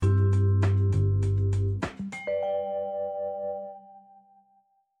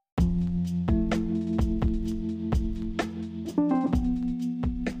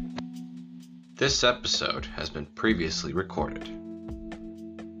This episode has been previously recorded.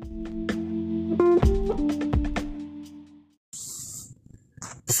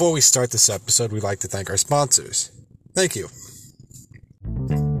 Before we start this episode, we'd like to thank our sponsors. Thank you.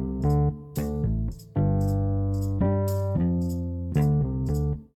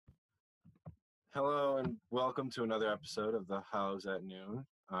 Hello and welcome to another episode of the Hows at Noon.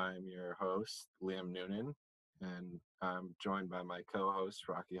 I'm your host, Liam Noonan, and I'm joined by my co-host,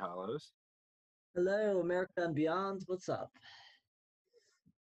 Rocky Hollows. Hello, America and beyond. What's up?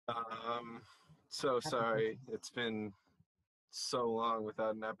 So sorry, it's been so long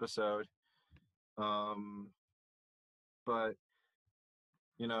without an episode. But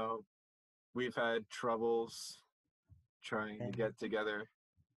you know, we've had troubles trying to get together.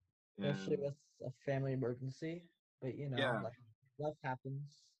 Especially And with a family emergency. But Yeah. life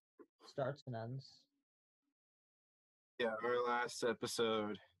happens, starts and ends. yeah, our last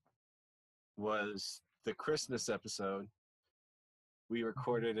episode was the Christmas episode. We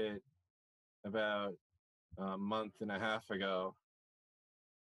recorded it about a month and a half ago,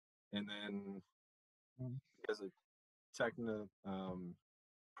 and then because of technical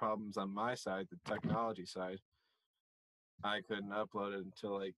problems on my side, the technology side, I couldn't upload it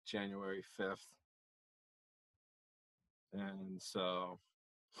until like January 5th. And so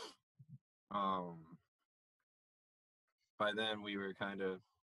by then we were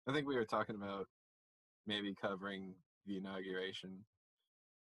I think we were talking about maybe covering the inauguration.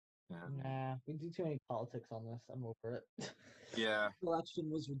 And Nah, we do too many politics on this. I'm over it. yeah, The election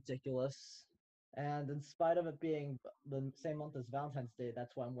was ridiculous. And in spite of it being the same month as Valentine's Day,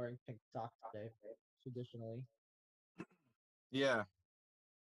 that's why I'm wearing pink socks today, traditionally. yeah,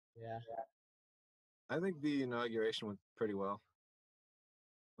 Yeah. I think the inauguration went pretty well.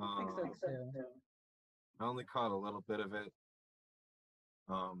 I think so too. I only caught a little bit of it.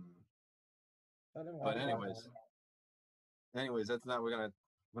 I didn't But watch anyways,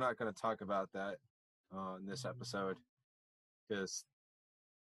 we're not gonna talk about that in this episode, because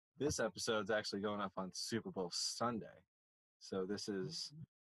this episode's actually going up on Super Bowl Sunday. So this is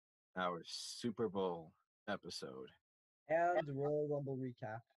our Super Bowl episode. And Royal Rumble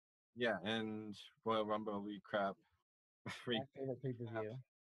recap. Yeah, and Royal Rumble recap. My favorite pay-per-view.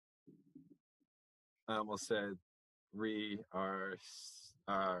 I almost said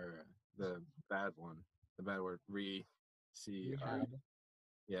are the bad one. The bad word Rehab.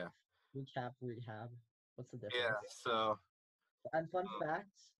 Yeah. Recap, rehab. What's the difference? Yeah. So And fun fact,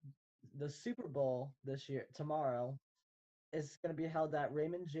 the Super Bowl this year, tomorrow, is going to be held at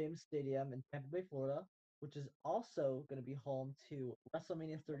Raymond James Stadium in Tampa Bay, Florida, which is also going to be home to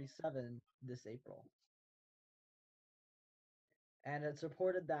WrestleMania 37 this April. And it's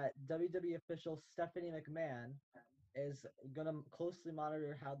reported that WWE official Stephanie McMahon is going to closely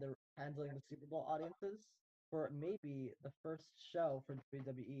monitor how they're handling the Super Bowl audiences for maybe the first show for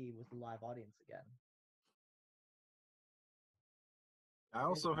WWE with a live audience again. I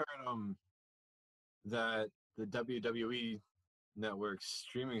also heard that the WWE Network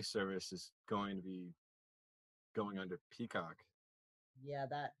streaming service is going to be going under Peacock. Yeah,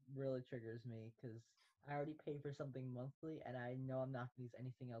 that really triggers me because I already pay for something monthly and I know I'm not going to use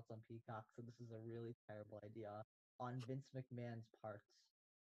anything else on Peacock, so this is a really terrible idea on Vince McMahon's part.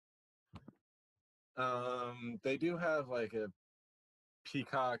 They do have like a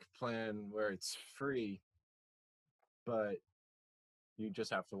Peacock plan where it's free, but you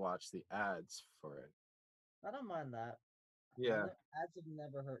just have to watch the ads for it. I don't mind that. Yeah. Ads have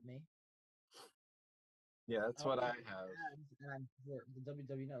never hurt me. Yeah, that's what I have. Ads, and I'm for the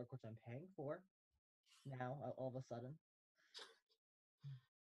WWE Network, which I'm paying for now, all of a sudden.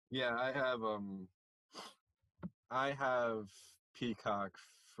 Yeah, I have Peacock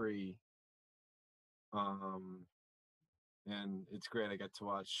free. And it's great. I get to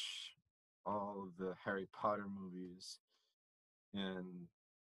watch all of the Harry Potter movies and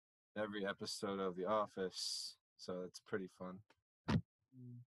every episode of The Office, so it's pretty fun.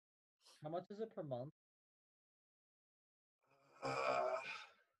 How much is it per month?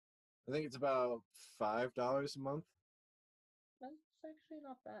 I think it's about $5 a month. That's actually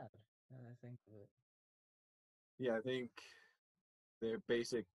not bad, now that I think of it. Yeah, I think their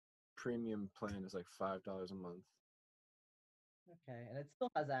basic premium plan is like $5 a month. Okay, and it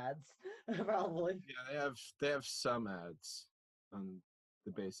still has ads, probably. Yeah, they have some ads on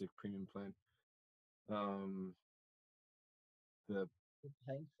the basic premium plan. The You're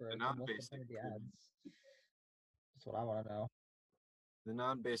paying for it, not then what's the basic point of the premium. ads? That's what I want to know. The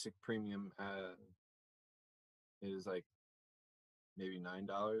non-basic premium is like maybe $9.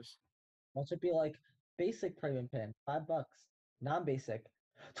 What should be like basic premium plan, $5. Non-basic,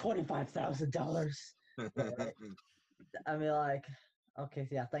 $25,000. I mean, like, okay,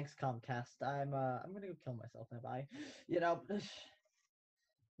 yeah, thanks Comcast. I'm gonna go kill myself now. Bye. You know,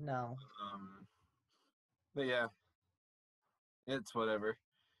 no. But yeah, it's whatever.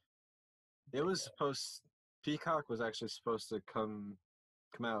 It was supposed. Peacock was actually supposed to come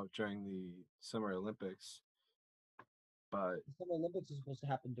out during the Summer Olympics, but The Summer Olympics is supposed to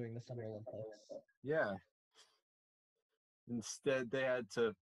happen during the Summer Olympics. yeah, instead they had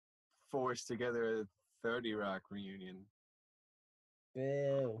to force together a 30 Rock reunion.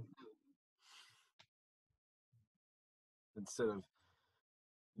 Boo. Instead of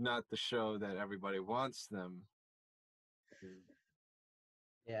not the show that everybody wants them to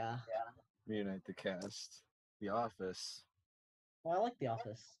Yeah. reunite the cast. The Office. Well, I like The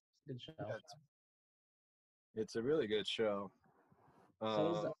Office. It's a good show. Yeah, it's a really good show.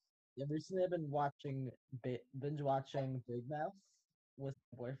 Yeah, recently I've been binge watching Big Mouth with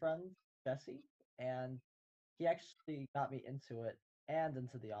my boyfriend Jesse, and he actually got me into it and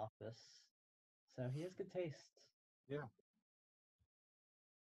into The Office. So he has good taste. Yeah.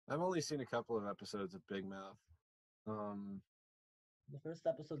 I've only seen a couple of episodes of Big Mouth. The first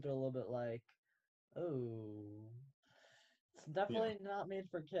episodes are a little bit like, oh, it's definitely not made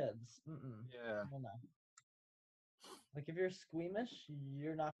for kids. Yeah. No. Like if you're squeamish,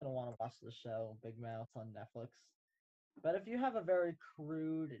 you're not gonna want to watch the show Big Mouth on Netflix. But if you have a very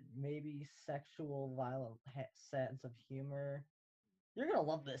crude, maybe sexual, violent sense of humor, you're gonna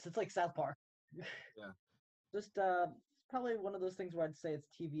love this. It's like South Park. Yeah. Just probably one of those things where I'd say it's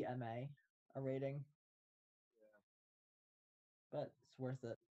TVMA, a rating. Yeah. But it's worth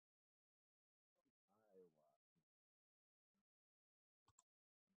it.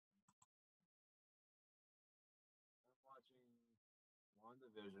 I'm watching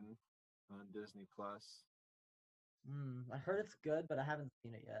WandaVision on Disney Plus. I heard it's good, but I haven't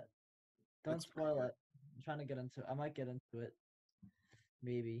seen it yet. Don't spoil it. I'm trying to get into it. I might get into it.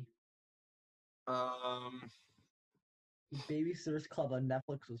 Maybe. Babysitter's Club on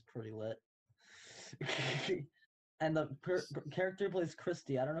Netflix was pretty lit. And the character who plays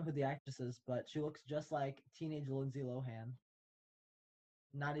Christy. I don't know who the actress is, but she looks just like teenage Lindsay Lohan.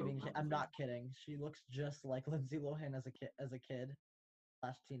 Not even. I'm not kidding. She looks just like Lindsay Lohan as a kid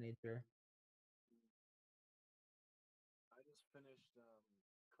 / teenager. I just finished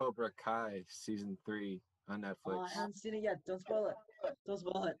Cobra Kai season 3 on Netflix. Oh, I haven't seen it yet. Don't spoil it. Don't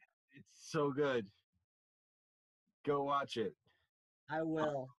spoil it. It's so good. Go watch it. I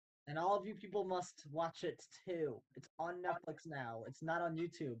will. And all of you people must watch it too. It's on Netflix now. It's not on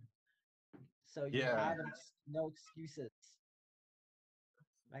YouTube. So you have no excuses.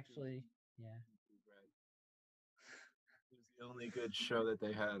 Actually, yeah. It was the only good show that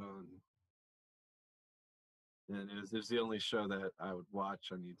they had on. And it was the only show that I would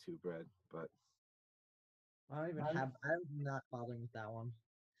watch on YouTube, Red. But I'm not bothering with that one.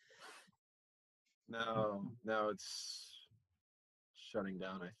 No, it's shutting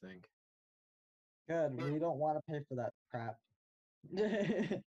down, I think. Good. We don't want to pay for that crap.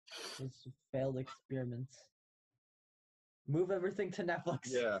 It's failed experiments. Move everything to Netflix.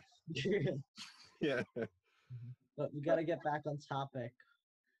 Yeah. Yeah. But we got to get back on topic.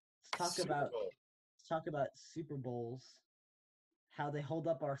 Let's talk about Super Bowls. How they hold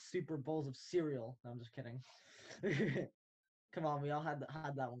up our Super Bowls of cereal. No, I'm just kidding. Come on, we all had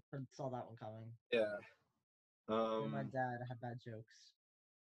that one. Saw that one coming. Yeah. My dad had bad jokes.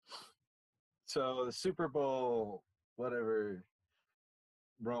 So the Super Bowl, whatever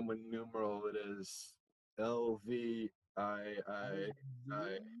Roman numeral it is, LVII. I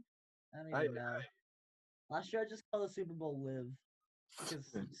don't even know. Last year I just called the Super Bowl Live because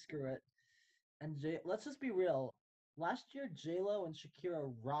screw it. And let's just be real. Last year J-Lo and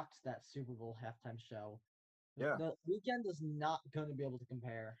Shakira rocked that Super Bowl halftime show. Yeah. The Weeknd is not going to be able to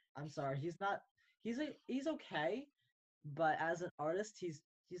compare. I'm sorry, he's not. He's okay, but as an artist, he's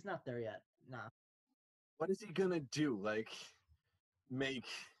not there yet. Nah. What is he gonna do? Like, make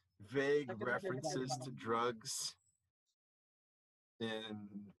vague references to drugs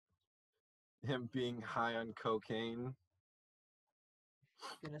and him being high on cocaine?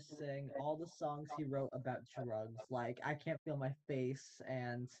 Gonna sing all the songs he wrote about drugs, like "I Can't Feel My Face"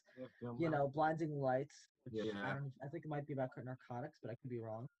 and "Blinding Lights," which I think it might be about narcotics, but I could be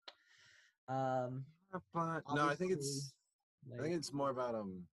wrong. No, I think it's more about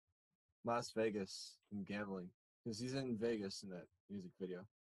Las Vegas and gambling, because he's in Vegas in that music video.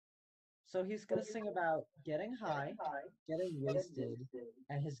 So he's gonna sing about getting high, getting wasted,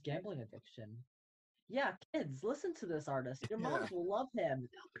 and his gambling addiction. Yeah, kids, listen to this artist. Your moms will love him.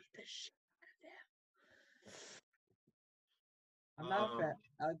 They'll beat the shit out I'm not a fan.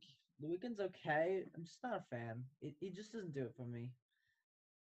 The Weeknd's okay. I'm just not a fan. He just doesn't do it for me.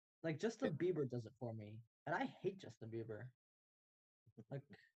 Like Justin Bieber does it for me, and I hate Justin Bieber. Like,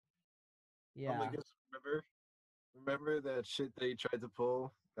 Oh my yeah. goodness, remember that shit they tried to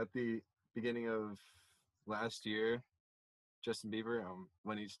pull at the beginning of last year, Justin Bieber,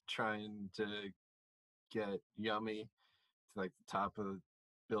 when he's trying to get Yummy to like the top of the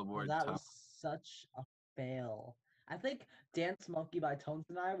Oh, Billboard that top. was such a fail. I think Dance Monkey by Tones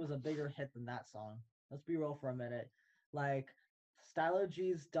and I was a bigger hit than that song. Let's be real for a minute. Like Stylo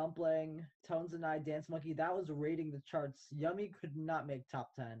G's Dumpling, Tones and I, Dance Monkey, that was rating the charts. Yummy could not make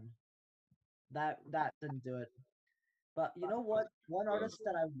top 10. That didn't do it. But you know what? One artist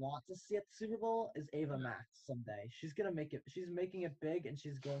that I want to see at the Super Bowl is Ava Max someday. She's gonna make it. She's making it big, and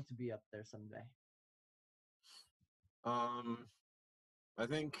she's going to be up there someday. I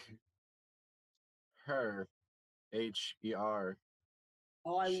think her, Her.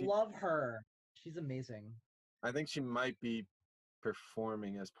 Oh, I She, love her. She's amazing. I think she might be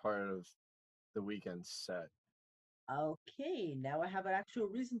performing as part of the weekend set. Okay, now I have an actual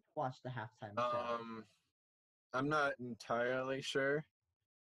reason to watch the halftime show. I'm not entirely sure.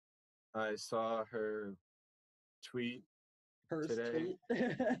 I saw her tweet First today.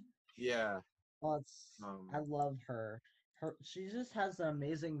 tweet. Yeah. Oh, I love her. She just has an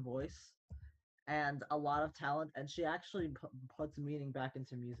amazing voice and a lot of talent, and she actually puts meaning back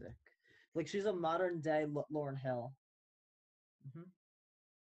into music. Like she's a modern day Lauryn Hill. Mm-hmm.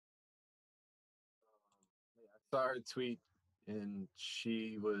 I saw her tweet, and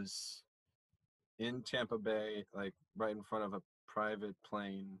she was in Tampa Bay, like right in front of a private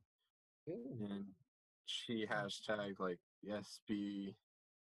plane, and she hashtagged like SB,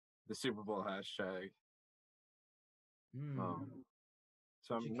 the Super Bowl hashtag.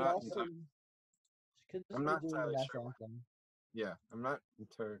 So She could also. She could just be doing the national anthem. Yeah, I'm not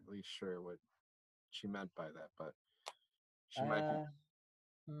entirely sure what she meant by that, but she might be.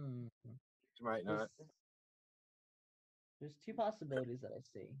 She might not. There's two possibilities that I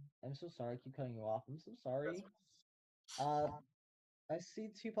see. I'm so sorry, I keep cutting you off. I'm so sorry. I see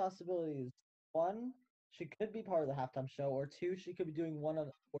two possibilities. One, she could be part of the halftime show, or two, she could be doing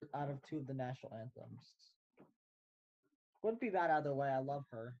out of two of the national anthems. Wouldn't be bad either way. I love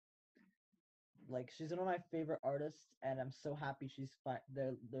her. Like she's one of my favorite artists, and I'm so happy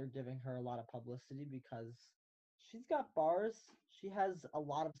they're giving her a lot of publicity because she's got bars. She has a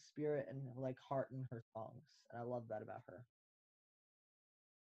lot of spirit and like heart in her songs, and I love that about her.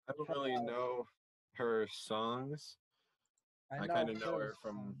 I don't really know her songs. I kind of know her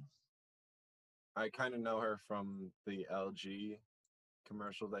from. I kind of know her from the LG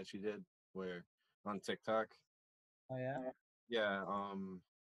commercial that she did, where on TikTok. Oh yeah. Yeah.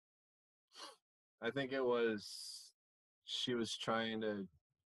 I think it was. She was trying to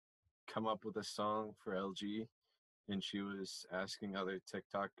come up with a song for LG, and she was asking other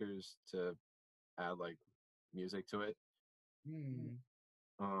TikTokers to add like music to it.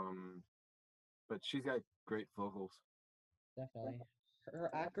 But she's got great vocals. Definitely.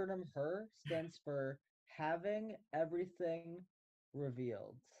 Her acronym HER stands for Having Everything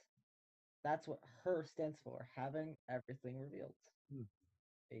Revealed. That's what HER stands for. Having Everything Revealed.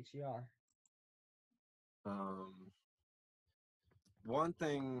 HER. One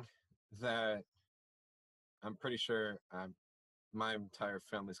thing that I'm pretty sure my entire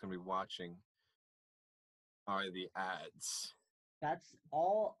family's gonna be watching are the ads. That's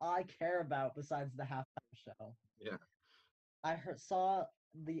all I care about besides the halftime show. Yeah. I saw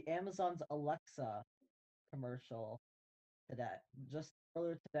the Amazon's Alexa commercial just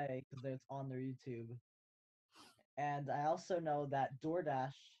earlier today, because it's on their YouTube. And I also know that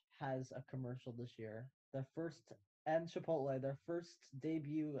DoorDash has a commercial this year. And Chipotle, their first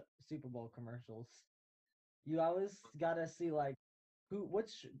debut Super Bowl commercials. You always gotta see like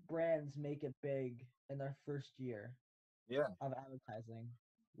which brands make it big in their first year of advertising.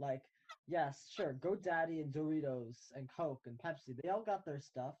 Like, yes, sure, GoDaddy and Doritos and Coke and Pepsi, they all got their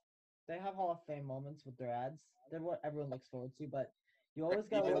stuff. They have Hall of Fame moments with their ads. They're what everyone looks forward to, but you always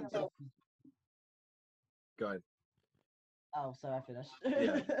gotta look at. Go ahead. Oh, sorry, I finished.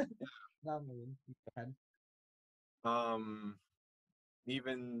 Yeah. Go ahead.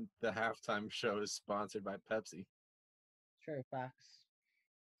 Even the halftime show is sponsored by Pepsi. True, facts.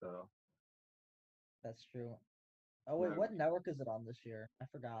 So. That's true. Oh wait, what network is it on this year? I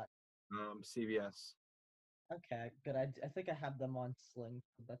forgot. CBS. Okay, good. I think I have them on Sling.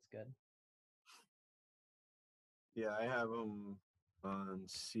 That's good. Yeah, I have them on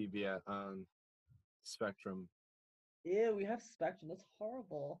CBS on Spectrum. Ew, we have Spectrum. That's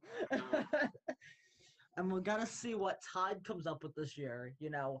horrible. And we gotta see what Tide comes up with this year.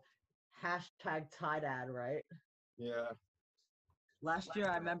 Hashtag Tide ad, right? Yeah. Last year,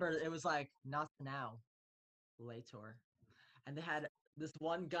 I remember it was like, not now, later. And they had this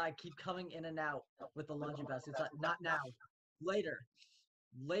one guy keep coming in and out with the laundry basket. It's like, not now, later,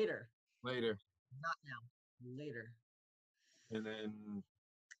 later, Later. not now, later. And then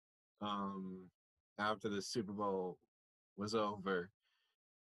after the Super Bowl was over,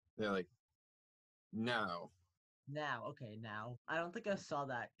 they're like, now. Now, okay, now. I don't think I saw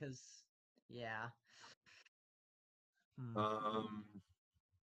that because, yeah.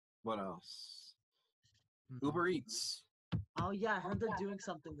 What else? Hmm. Uber Eats. Oh, yeah, I heard they're doing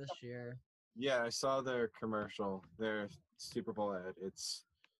something this year. Yeah, I saw their commercial, their Super Bowl ad. It's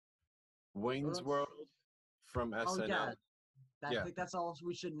Wayne's that's- World from Oh, SNL. yeah. I Yeah. think that's all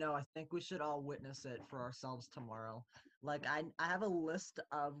we should know. I think we should all witness it for ourselves tomorrow. Like I have a list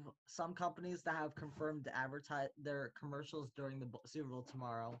of some companies that have confirmed to advertise their commercials during the Super Bowl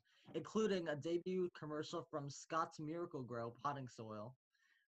tomorrow, including a debut commercial from Scott's Miracle Grow potting soil.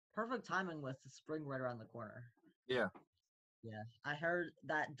 Perfect timing with the spring right around the corner. Yeah. Yeah, I heard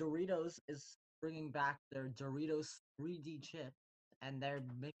that Doritos is bringing back their Doritos 3D chip, and they're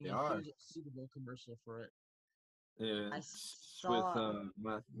making They a are. huge Super Bowl commercial for it. It's with saw-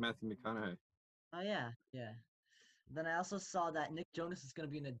 Matthew McConaughey. Oh yeah, yeah. Then I also saw that Nick Jonas is going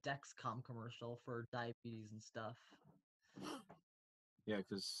to be in a Dexcom commercial for diabetes and stuff. Yeah,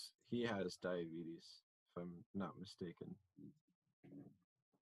 because he has diabetes, if I'm not mistaken.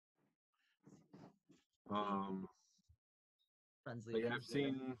 Friendly. But yeah,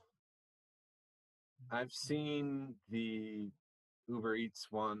 I've seen the Uber Eats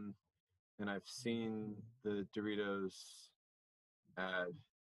one, and I've seen the Doritos ad.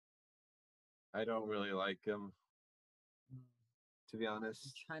 I don't really like them, to be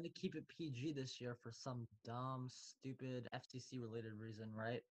honest. Trying to keep it PG this year for some dumb, stupid FCC related reason,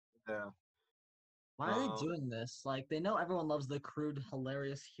 right? Yeah. Why are they doing this? Like, they know everyone loves the crude,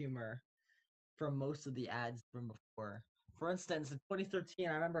 hilarious humor from most of the ads from before. For instance, in 2013,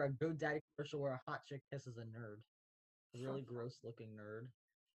 I remember a GoDaddy commercial where a hot chick kisses a nerd. A really gross looking nerd.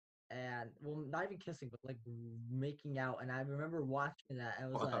 And, well, not even kissing, but like making out. And I remember watching that and I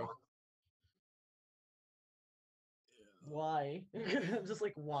was like, why? I'm just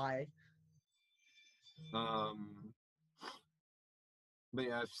like, why? But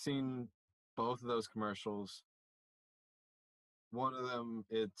yeah, I've seen both of those commercials. One of them,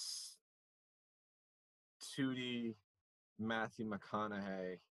 it's 2D Matthew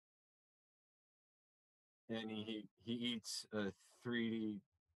McConaughey, and he eats a 3D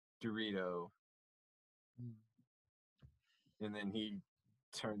Dorito, and then he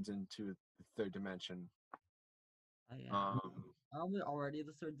turns into the third dimension. Oh, yeah. Aren't we already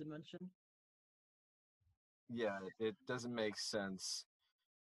the third dimension? Yeah, it doesn't make sense.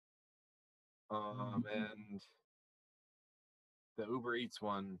 And the Uber Eats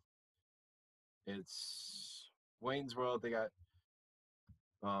one, it's Wayne's World. They got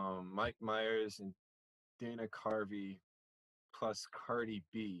Mike Myers and Dana Carvey plus Cardi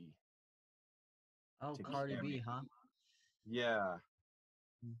B. Oh, Cardi B, huh? Yeah.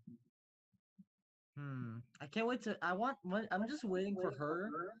 I can't wait to. I'm just waiting for her,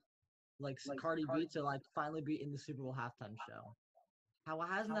 like Cardi B, to like finally be in the Super Bowl halftime show. How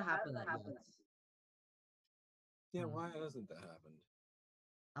hasn't that happened yet? Yeah, why hasn't that happened?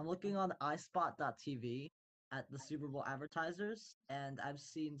 I'm looking on iSpot.tv at the Super Bowl advertisers, and I've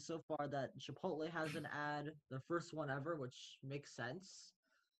seen so far that Chipotle has an ad, the first one ever, which makes sense.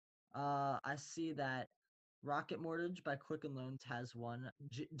 I see that Rocket Mortgage by Quicken Loans has one.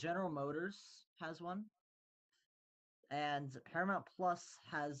 General Motors has one. And Paramount Plus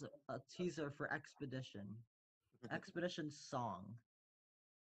has a teaser for Expedition. Expedition song.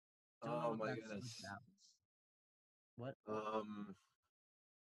 Oh my goodness. What? Do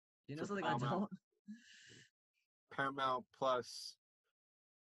you know for something I don't? Paramount Plus,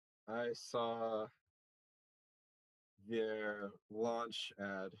 I saw their launch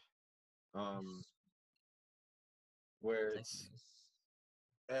ad, where it's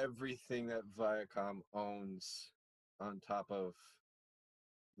everything that Viacom owns on top of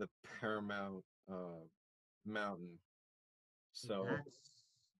the Paramount mountain. So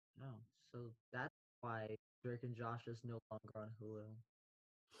that's why Drake and Josh is no longer on Hulu.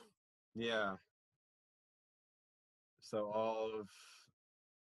 Yeah. So all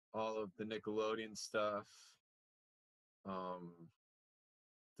of the Nickelodeon stuff,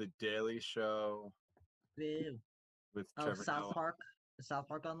 the Daily Show with Trevor South Noah. Park. Is South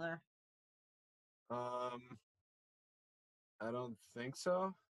Park on there? I don't think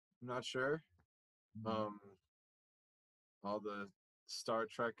so. I'm not sure. Um, all the Star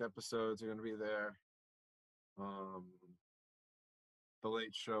Trek episodes are going to be there. Um, the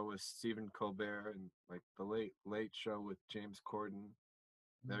Late Show with Stephen Colbert and like the Late Show with James Corden,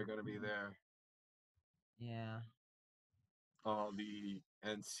 they're going to be there. Yeah. All the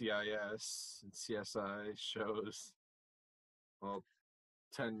NCIS and CSI shows, all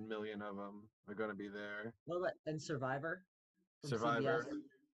 10 million of them are going to be there. Well, and Survivor from Survivor. CBS.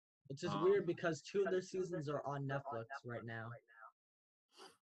 It's just Um, weird because 2 of their seasons are on Netflix right now.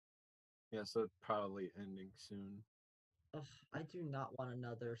 Yeah, so it's probably ending soon. Ugh, I do not want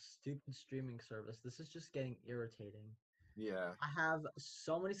another stupid streaming service. This is just getting irritating. Yeah. I have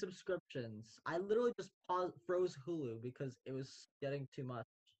so many subscriptions. I literally just froze Hulu because it was getting too much.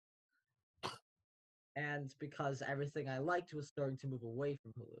 And because everything I liked was starting to move away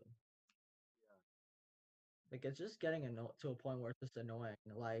from Hulu. Like, it's just getting to a point where it's just annoying.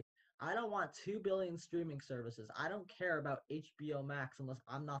 Like, I don't want 2 billion streaming services. I don't care about HBO Max unless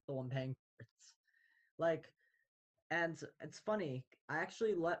I'm not the one paying for it. Like, and it's funny. I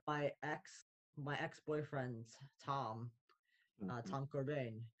actually let my ex-boyfriend Tom, Mhm. Tom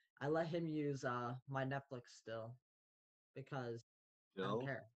Corbijn, I let him use my Netflix still because I don't Still?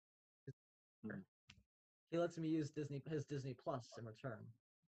 care. Hmm. He lets me use his Disney Plus in return.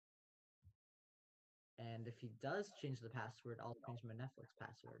 And if he does change the password, I'll change my Netflix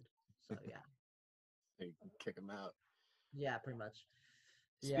password. So yeah. So you can kick them out. Yeah, pretty much.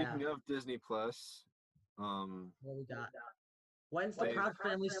 Speaking of Disney Plus, What we got? When's the they Proud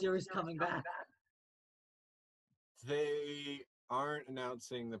Family series coming back? they aren't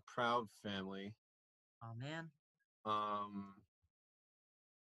announcing the Proud Family, Oh man.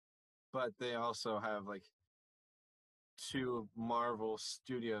 but they also have like 2 Marvel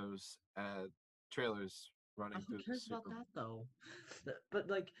Studios trailers running Who through the cares about Super that though? But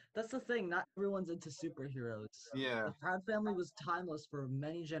like that's the thing. Not everyone's into superheroes. Yeah, The Proud Family was timeless for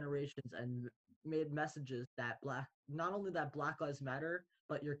many generations and made messages that not only that Black Lives Matter,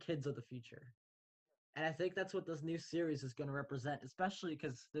 but your kids are the future. And I think that's what this new series is going to represent, especially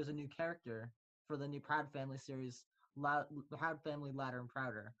because there's a new character for the new Proud Family series, Proud Family Ladder and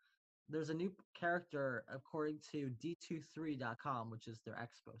Prouder. There's a new character according to D23.com, which is their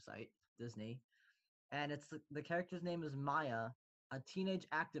expo site, Disney. And it's the character's name is Maya, a teenage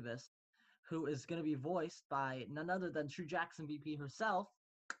activist who is going to be voiced by none other than True Jackson VP herself,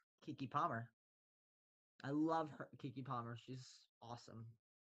 Kiki Palmer. I love her, Kiki Palmer. She's awesome.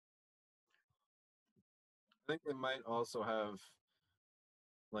 I think they might also have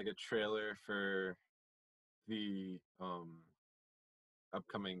like a trailer for the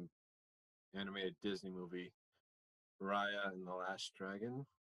upcoming animated Disney movie, Raya and the Last Dragon,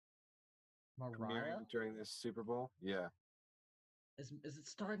 Mariah? premiering during this Super Bowl. Yeah. Is it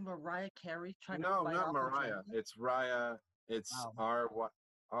starring Mariah Carey trying to No, fight not off a Mariah. dragon? It's Raya. It's Oh. Oh,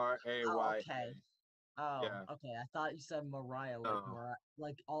 Raya. okay. Oh, Yeah. okay. I thought you said Mariah, like Oh. Mariah,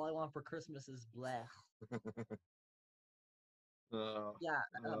 like all I want for Christmas is bleh. Yeah,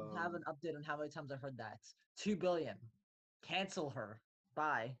 have an update on how many times I heard that. 2 billion. Cancel her.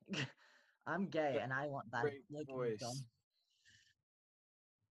 Bye. I'm gay and I want that Great like voice. dumb.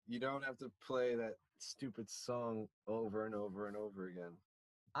 You don't have to play that stupid song over and over and over again.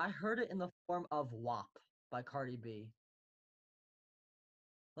 I heard it in the form of WAP by Cardi B.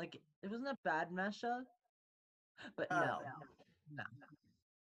 Like, it wasn't a bad mashup, but no.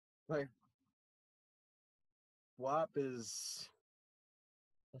 Like, WAP is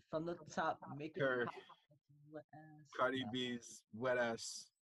From the top, make it her pop. Wet ass. Cardi No. B's wet ass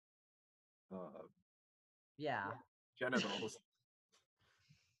Yeah. genitals.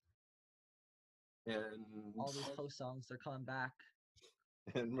 And All these post songs, they're coming back.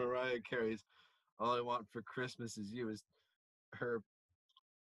 and Mariah Carey's "All I Want for Christmas Is You" is her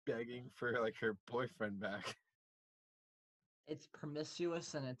begging for like her boyfriend back. It's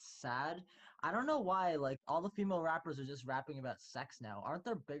promiscuous and it's sad. I don't know why, like, all the female rappers are just rapping about sex now. Aren't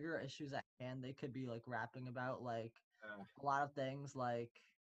there bigger issues at hand they could be, like, rapping about? Like, a lot of things, like,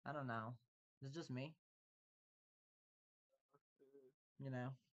 I don't know. It's just me. You know?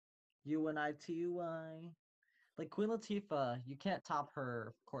 UNITY. Like, Queen Latifah, you can't top her,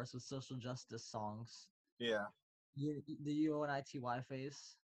 of course, with social justice songs. Yeah. The UNITY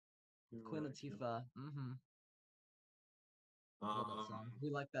face. Queen Right. Latifah. Love that song. We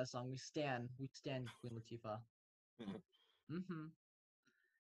like that song. We stand Queen Latifah.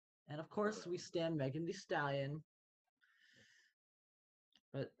 And of course, we stand Megan Thee Stallion.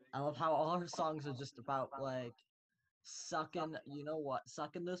 But I love how all her songs are just about like sucking, you know what,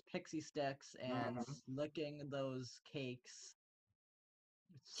 sucking those pixie sticks and licking those cakes.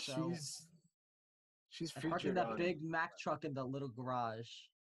 It's so She's And parking featured that on. big Mack truck in the little garage.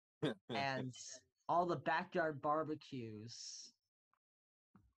 And all the backyard barbecues.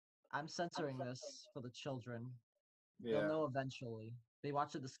 I'm censoring this for the children. They'll Yeah. know eventually. They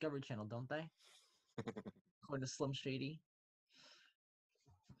watch the Discovery Channel, don't they? According to Slim Shady.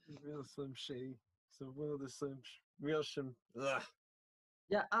 Real Slim Shady. So Will the real Slim. Ugh.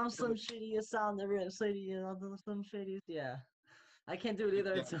 Yeah, I'm Slim Shady. You sound the real Shady. You know the Slim Shadys. Yeah, I can't do it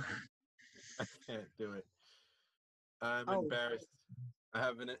either. Yeah. So... I can't do it. I'm Oh. embarrassed. I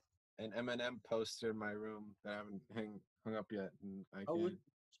have an Eminem poster in my room that I haven't hung up yet, and I Oh, can't.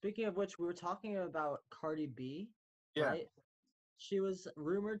 speaking of which, we were talking about Cardi B, Yeah. right? She was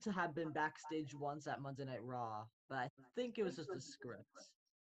rumored to have been backstage once at Monday Night Raw, but I think it was just a script.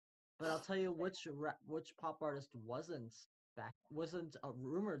 But I'll tell you which pop artist wasn't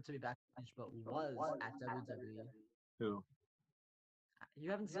rumored to be backstage, but was at WWE. Who? You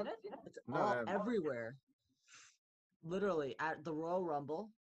haven't seen it? It's No, I all haven't. everywhere. Literally at the Royal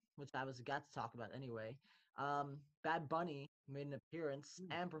Rumble, which I got to talk about anyway. Bad Bunny made an appearance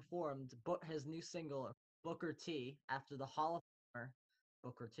and performed his new single Booker T after the Hall of Famer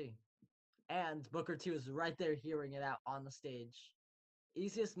Booker T. And Booker T was right there hearing it out on the stage.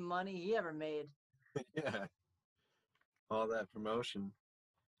 Easiest money he ever made. Yeah. All that promotion.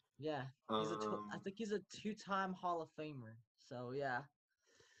 Yeah, I think he's a 2-time Hall of Famer. So yeah,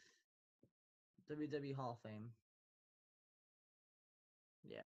 WWE Hall of Fame.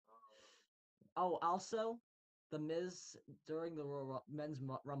 Yeah. Oh, also, The Miz during the Men's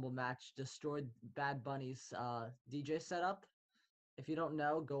Rumble match destroyed Bad Bunny's DJ setup. If you don't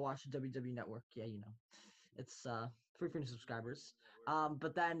know, go watch the WWE Network. Yeah, you know, it's free for new subscribers.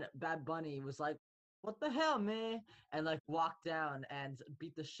 But then Bad Bunny was like, "What the hell, man?" and like walked down and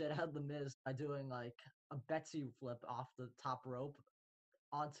beat the shit out of The Miz by doing like a Betsy flip off the top rope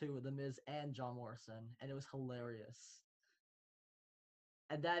onto The Miz and John Morrison, and it was hilarious.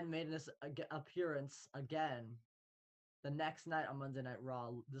 And then made this appearance again the next night on Monday Night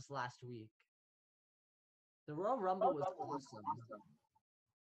Raw this last week. The Royal Rumble was awesome.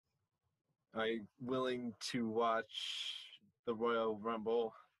 Are you willing to watch the Royal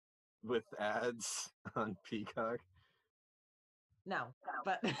Rumble with ads on Peacock? No,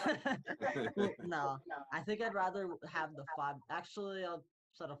 but no. I think I'd rather have the five. Actually, I'll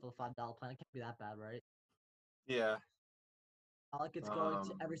settle for the $5 plan. It can't be that bad, right? Yeah. Like it's going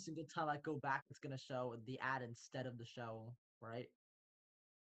to every single time I go back, it's gonna show the ad instead of the show, right?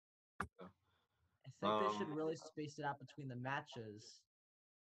 I think they should really space it out between the matches.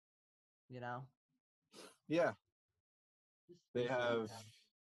 You know? Yeah. They have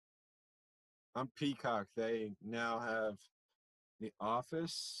on Peacock. They now have The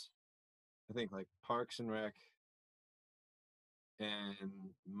Office. I think like Parks and Rec,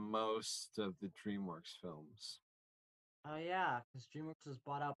 and most of the DreamWorks films. Oh yeah, because DreamWorks was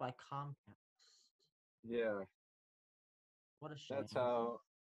bought out by Comcast. Yeah. What a shame. That's how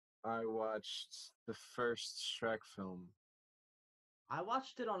I watched the first Shrek film. I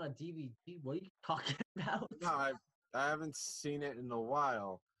watched it on a DVD. What are you talking about? No, I haven't seen it in a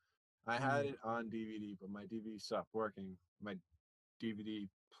while. I had it on DVD, but my DVD stopped working. My DVD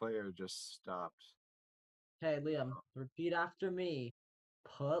player just stopped. Okay, Liam, repeat after me.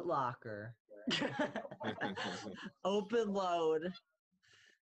 Put Locker. Open load.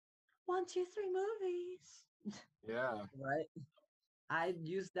 1, 2, 3 movies. Yeah. Right? I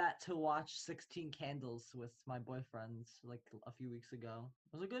used that to watch 16 Candles with my boyfriends like a few weeks ago.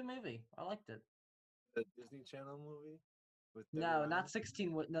 It was a good movie. I liked it. The Disney Channel movie? With No, not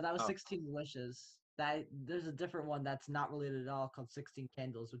 16. No, that was Oh. 16 Wishes. There's a different one that's not related at all called 16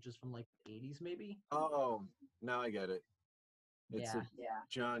 Candles, which is from like the 80s maybe. Oh, now I get it. It's Yeah. a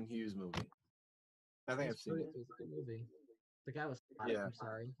John Hughes movie. I think I've seen it. It was a good movie. The guy was hot. Yeah. I'm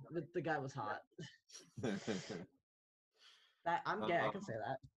sorry. The guy was hot. I'm gay. I can say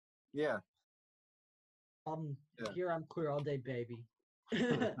that. Yeah. Yeah. Here I'm queer all day, baby.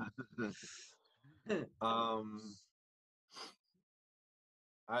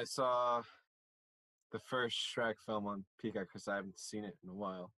 I saw the first Shrek film on Peacock because I haven't seen it in a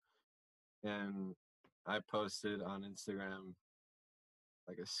while, and I posted on Instagram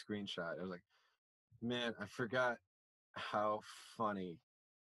like a screenshot. I was like, "Man, I forgot how funny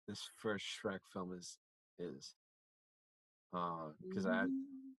this first Shrek film is, because I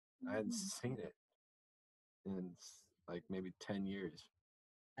hadn't seen it in like maybe 10 years."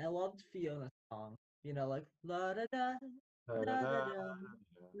 I loved Fiona's song. You know, like la da da la da da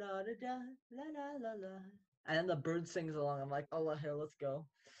la da da la la la la. And then the bird sings along. I'm like, oh, here, let's go.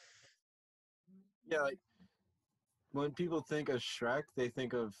 Yeah, like when people think of Shrek, they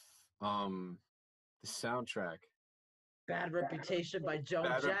think of the soundtrack. Bad Reputation by Joan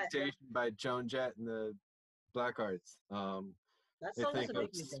Bad Jett. Reputation by Joan Jett and the Blackhearts. That they song think doesn't of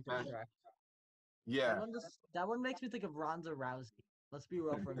make me think of Smash- Shrek. Yeah, That one makes me think of Ronda Rousey. Let's be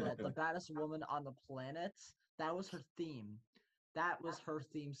real for a minute. The baddest woman on the planet. That was her theme. That was her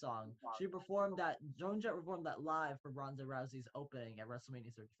theme song. She performed that. Joan Jett performed that live for Ronda Rousey's opening at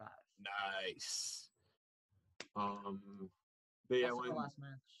WrestleMania 35. nice. But yeah, Also her last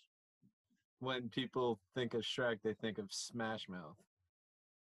match. when people think of Shrek, they think of Smash Mouth,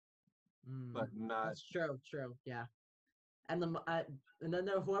 but not. That's true. True. Yeah. And then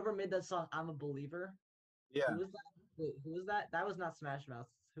whoever made that song, "I'm a Believer." Yeah, Who was that? Wait, who was that? That was not Smash Mouth.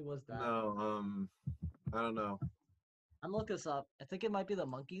 Who was that? no. I don't know. I'm gonna look this up. I think it might be the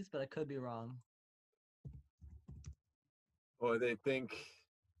Monkees, but I could be wrong. Or they think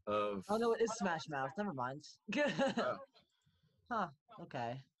of. Oh no, it is Smash Mouth. Never mind. Oh. Huh.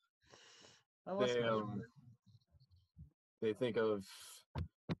 Okay. That was They Smash Mouth. they think of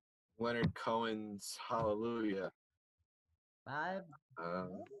Leonard Cohen's Hallelujah.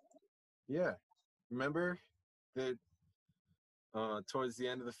 Yeah, remember that towards the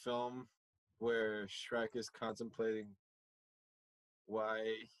end of the film where Shrek is contemplating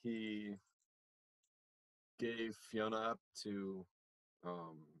why he gave Fiona up to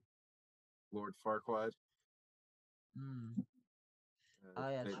Lord Farquaad. Oh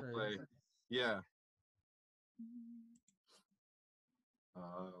yeah, they true. play, yeah.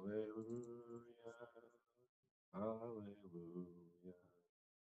 Hallelujah, hallelujah.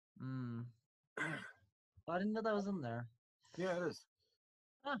 I didn't know that was in there. Yeah, it is.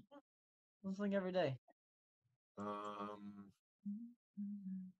 Listening every day.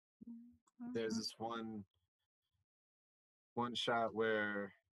 There's this one shot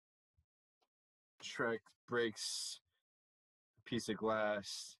where Shrek breaks a piece of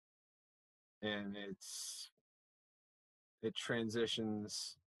glass and it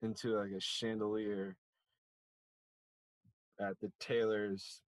transitions into like a chandelier at the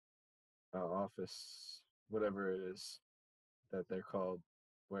tailor's office, whatever it is that they're called,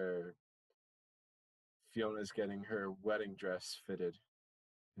 where Fiona's getting her wedding dress fitted,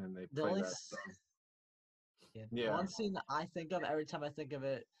 and they The play only that s- song. Yeah. Yeah. One scene I think of every time I think of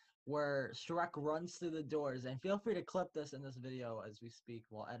it, where Shrek runs through the doors, and feel free to clip this in this video as we speak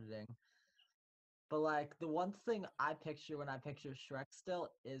while editing. But like the one thing I picture when I picture Shrek still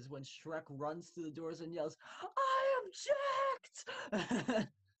is when Shrek runs through the doors and yells, "I object!"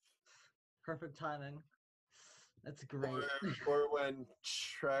 Perfect timing. That's great. Or when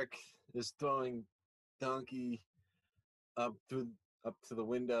Shrek is throwing Donkey up to the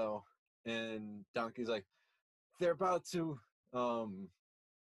window, and Donkey's like, they're about to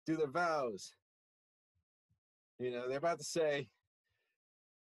do their vows. You know, they're about to say,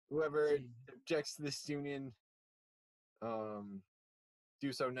 whoever objects to this union,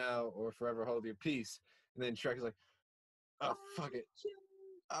 do so now or forever hold your peace. And then Shrek is like, oh, fuck it,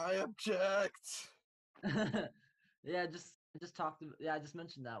 I object. Yeah, just talked. Yeah, I just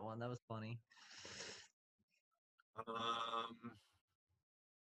mentioned that one. That was funny.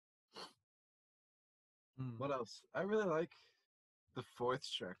 What else? I really like the fourth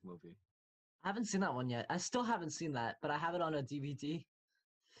Shrek movie. I haven't seen that one yet. I still haven't seen that, but I have it on a DVD.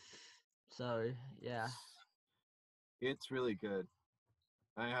 So yeah. It's really good.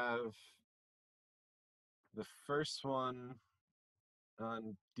 I have the first one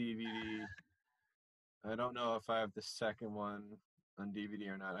on DVD. I don't know if I have the second one on DVD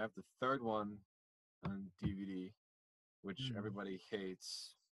or not. I have the third one on DVD, which everybody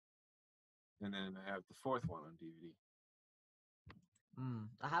hates. And then I have the fourth one on DVD.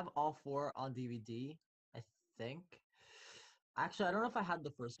 I have all four on DVD, I think. Actually, I don't know if I had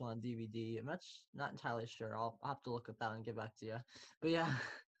the first one on DVD. I'm not entirely sure. I'll have to look at that and get back to you. But yeah.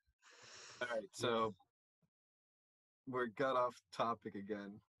 All right, so we're got off topic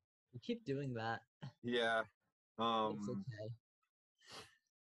again. You keep doing that. Yeah. It's okay.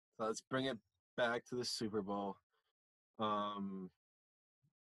 So let's bring it back to the Super Bowl. Now,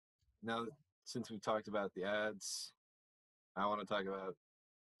 since we talked about the ads, I want to talk about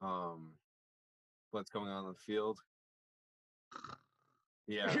what's going on the field.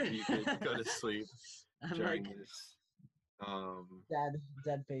 Yeah, you could go to sleep I'm during like, this.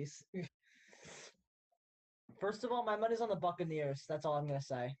 dead face. First of all, my money's on the Buccaneers. That's all I'm gonna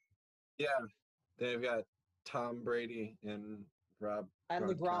say. Yeah, they've got Tom Brady and Rob And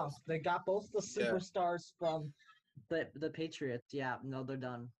the Gronk. Gronkowski. They got both the Yeah. superstars from the Patriots. Yeah, no, they're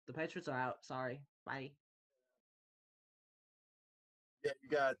done. The Patriots are out. Sorry. Bye. Yeah, you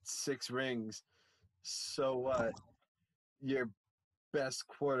got 6 rings. So what? Your best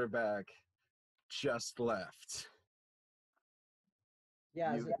quarterback just left.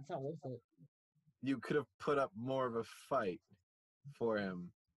 Yeah, You- it's not worth it. You could have put up more of a fight for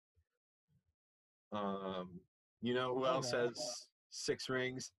him. You know who Oh, else wow. has 6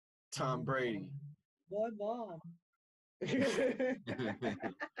 rings? Tom Brady. My mom.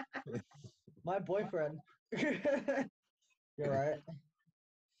 My boyfriend. You're right.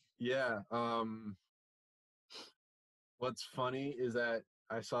 Yeah. What's funny is that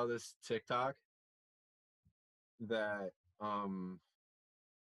I saw this TikTok that I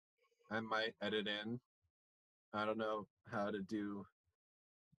might edit in. I don't know how to do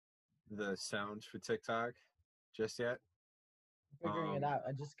the sounds for TikTok just yet. Figuring it Um, out.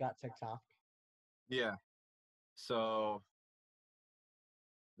 I just got TikTok. Yeah. So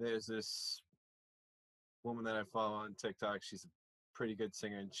there's this woman that I follow on TikTok. She's a pretty good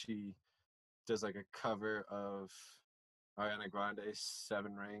singer, and she does like a cover of Ariana Grande's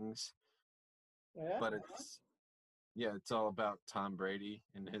 7 Rings. Yeah. But it's all about Tom Brady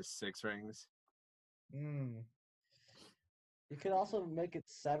and his 6 rings. Mm. You could also make it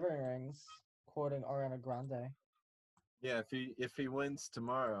 7 rings, quoting Ariana Grande. Yeah, if he wins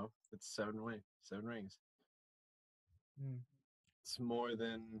tomorrow, it's 7 rings. Mm. It's more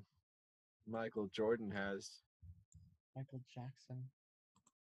than Michael Jordan has. Michael Jackson.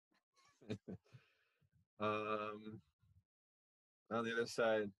 On the other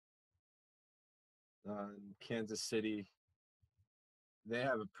side, Kansas City, they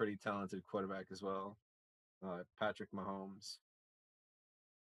have a pretty talented quarterback as well, Patrick Mahomes.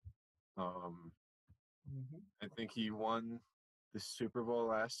 I think he won the Super Bowl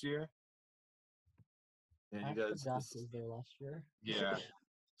last year, and he does. Josh was there last year. Yeah,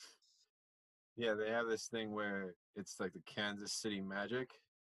 yeah. They have this thing where it's like the Kansas City Magic.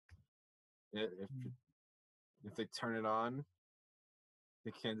 If they turn it on,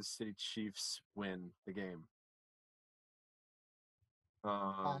 the Kansas City Chiefs win the game.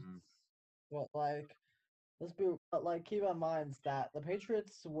 But keep in mind that the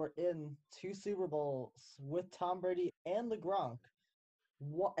Patriots were in 2 Super Bowls with Tom Brady and the Gronk,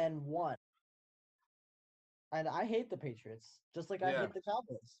 and won. And I hate the Patriots, just like I Yeah. hate the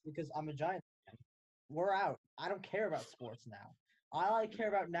Cowboys, because I'm a Giants fan. We're out. I don't care about sports now. All I care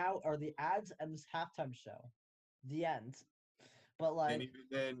about now are the ads and this halftime show. The end. But And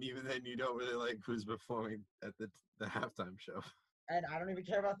even then, you don't really like who's performing at the halftime show. and I don't even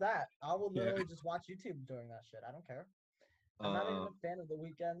care about that. I will Yeah. literally just watch YouTube during that shit. I don't care. I'm not even a fan of the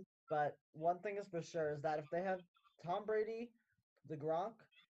Weeknd, but one thing is for sure is that if they have Tom Brady, the Gronk,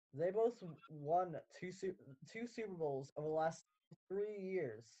 they both won two Super Bowls over the last 3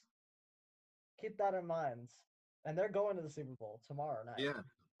 years. Keep that in mind. And they're going to the Super Bowl tomorrow night. Yeah.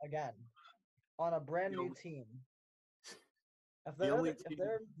 Again. On a brand The new only- team. If The only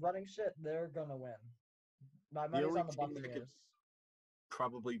they're running shit, they're gonna win. My The money's only on the team that could Buccaneers.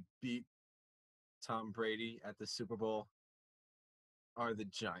 probably beat Tom Brady at the Super Bowl are the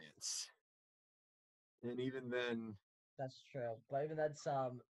Giants. And even then, That's true. But even that's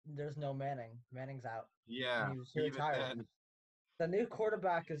there's no Manning. Manning's out. yeah, He even retired. then, The new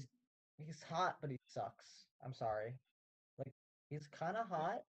quarterback he's hot, but he sucks. I'm sorry. Like he's kinda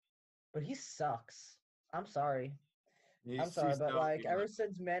hot, but he sucks. I'm sorry. I'm sorry, but ever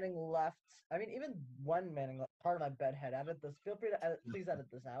since Manning left, I mean, even when Manning left, part of my bedhead, feel free to please edit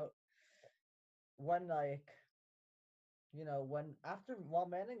this out. When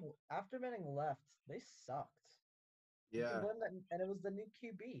after Manning left, they sucked. yeah, And it was the new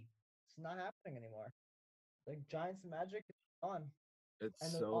QB. It's not happening anymore. The Giants' magic is gone.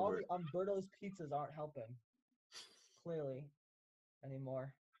 it's And all over. the Umberto's pizzas aren't helping, clearly,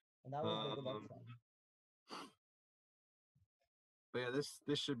 anymore. And that was the good thing. But yeah,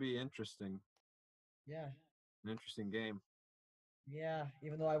 this should be interesting. Yeah. An interesting game. Yeah,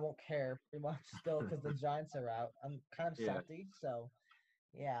 even though I won't care pretty much still because the Giants are out. I'm kind of Yeah. salty, so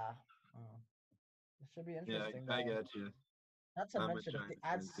yeah. It should be Yeah, interesting. I though. get you. Not to I'm a mention, if the Giants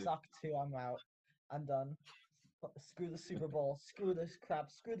fan ads too. suck too, I'm out. I'm done. Screw the Super Bowl. Screw this crap.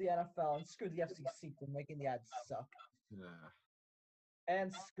 Screw the NFL, and screw the FCC for making the ads suck. Yeah.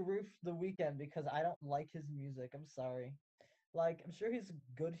 And screw the Weeknd because I don't like his music. I'm sorry. I'm sure he's a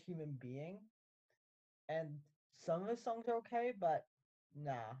good human being, and some of his songs are okay, but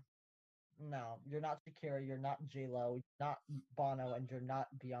nah. No, you're not Shakira, you're not J-Lo, you're not Bono, and you're not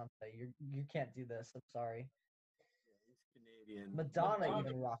Beyonce. You can't do this. I'm sorry. He's Canadian. Madonna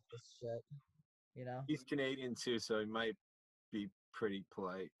even rocked this shit. You know? He's Canadian too, so he might be pretty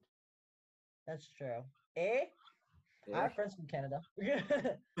polite. That's true. I have friends from Canada.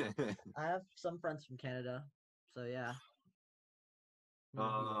 I have some friends from Canada. So yeah.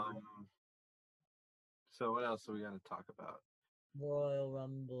 So what else are we gonna talk about? Royal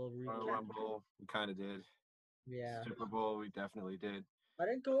Rumble Royal recap. Rumble, we kind of did. Yeah. Super Bowl, we definitely did. I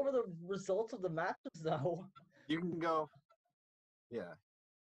didn't go over the results of the matches though. You can go. Yeah.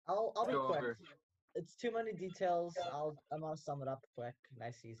 I'll Let's be go quick. over. It's too many details. I'm gonna sum it up quick,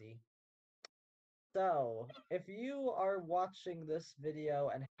 nice, easy. So, if you are watching this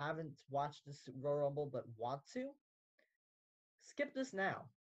video and haven't watched this Royal Rumble but want to, skip this now.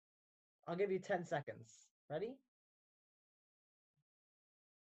 I'll give you 10 seconds. Ready?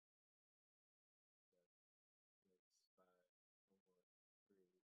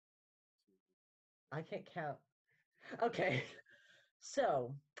 I can't count. Okay.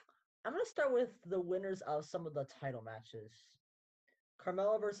 So, I'm going to start with the winners of some of the title matches.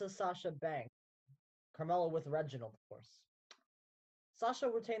 Carmella versus Sasha Banks. Carmella with Reginald, of course. Sasha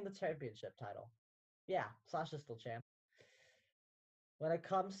retained the championship title. Yeah, Sasha's still champ. When it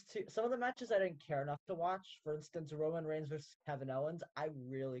comes to some of the matches I didn't care enough to watch, for instance, Roman Reigns versus Kevin Owens, I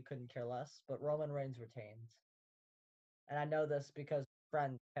really couldn't care less, but Roman Reigns retained. And I know this because a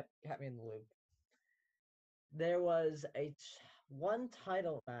friend kept me in the loop. There was one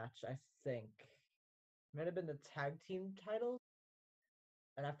title match, I think. Might have been the tag team titles.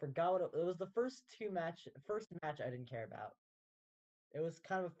 And I forgot what it was. The first match I didn't care about. It was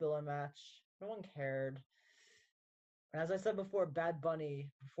kind of a filler match. No one cared. And as I said before, Bad Bunny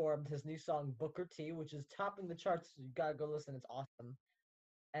performed his new song Booker T, which is topping the charts. You gotta go listen; it's awesome.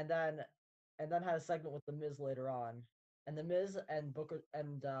 And then had a segment with The Miz later on. And The Miz and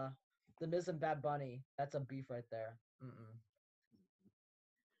The Miz and Bad Bunny. That's a beef right there. Mm-mm.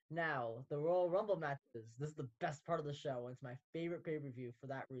 Now, the Royal Rumble matches. This is the best part of the show. It's my favorite pay-per-view for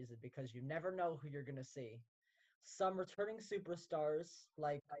that reason, because you never know who you're gonna see. Some returning superstars,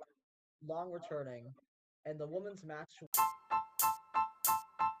 like long returning, and the women's match.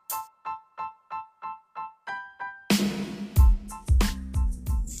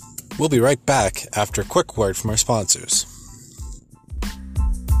 We'll be right back after a quick word from our sponsors.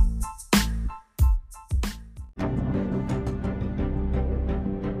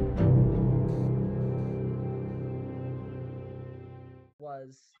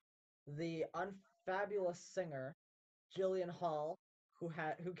 Was the unfabulous singer Jillian Hall,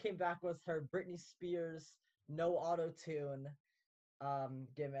 who came back with her Britney Spears no auto tune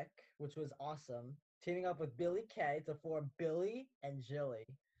gimmick, which was awesome. Teaming up with Billy Kay to form Billy and Jilly.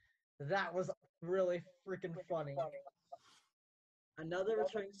 That was really freaking funny. Another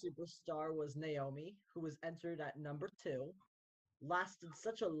returning superstar was Naomi, who was entered at number 2. Lasted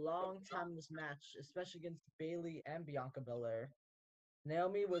such a long time in this match, especially against Bayley and Bianca Belair.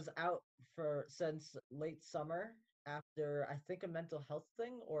 Naomi was out since late summer after, I think, a mental health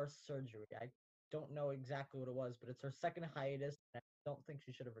thing or surgery. I don't know exactly what it was, but it's her second hiatus, and I don't think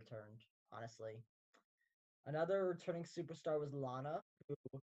she should have returned, honestly. Another returning superstar was Lana, who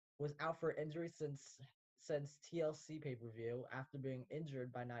was out for injury since TLC pay-per-view after being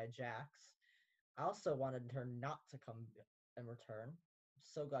injured by Nia Jax. I also wanted her not to come and return.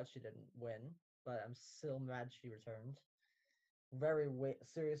 So glad she didn't win, but I'm still mad she returned. Very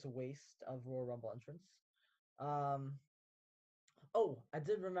serious waste of Royal Rumble entrance. Oh, I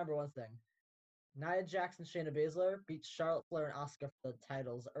did remember one thing. Nia Jax and Shayna Baszler beat Charlotte Flair and Asuka for the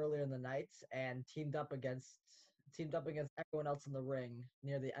titles earlier in the night and teamed up against everyone else in the ring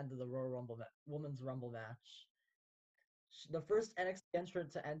near the end of the Royal Rumble Women's Rumble match. The first NXT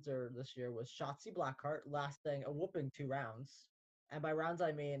entrant to enter this year was Shotzi Blackheart, lasting a whooping 2 rounds. And by rounds,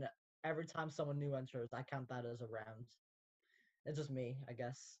 I mean every time someone new enters, I count that as a round. It's just me, I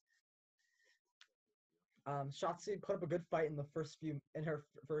guess. Shotzi put up a good fight in the first few in her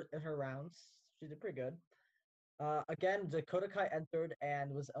rounds. She did pretty good. Again, Dakota Kai entered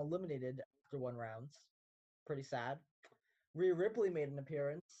and was eliminated after 1 round. Pretty sad. Rhea Ripley made an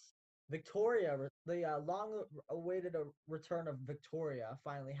appearance. Victoria, the long-awaited return of Victoria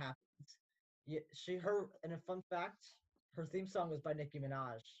finally happened. And a fun fact, her theme song was by Nicki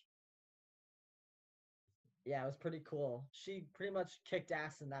Minaj. Yeah, it was pretty cool. She pretty much kicked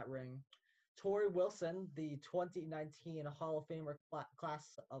ass in that ring. Tori Wilson, the 2019 Hall of Famer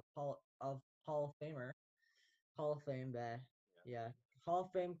class of Hall of Famer, Hall of Fame there, yeah, Hall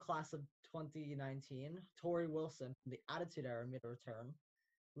of Fame class of 2019. Tori Wilson from the Attitude Era made a return.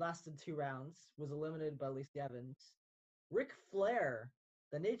 Lasted 2 rounds. Was eliminated by Lacey Evans. Ric Flair,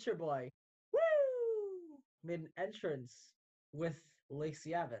 the Nature Boy, woo, made an entrance with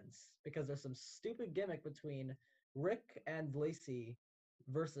Lacey Evans because there's some stupid gimmick between Rick and Lacey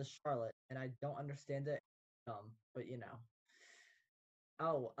versus Charlotte, and I don't understand it. But you know.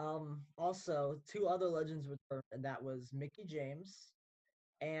 Oh, also 2 other legends returned, and that was Mickie James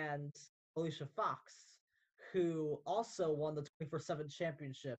and Alicia Fox. who also won the 24/7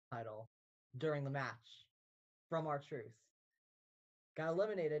 championship title during the match from R-Truth. Got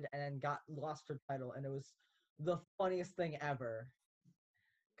eliminated and then lost her title, and it was the funniest thing ever.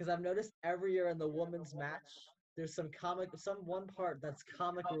 Because I've noticed every year in the women's match, there's some one part that's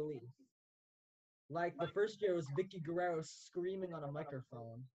comic relief. Like the first year was Vicky Guerrero screaming on a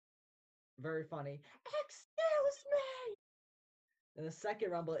microphone. Very funny. Excuse me! In the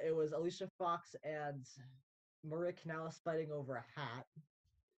second Rumble, it was Alicia Fox and Maria Kanellis fighting over a hat.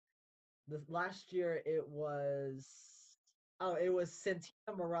 The last year, it was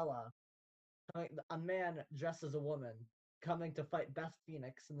Santina Morella, a man dressed as a woman, coming to fight Beth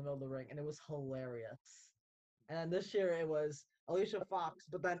Phoenix in the middle of the ring, and it was hilarious. And then this year, it was Alicia Fox,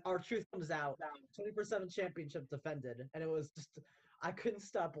 but then R-Truth comes out, 24/7 championship defended, and it was just, I couldn't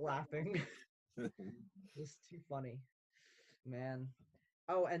stop laughing. It was too funny, man.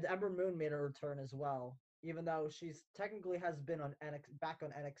 Oh, and Ember Moon made a return as well, even though she's technically has been on back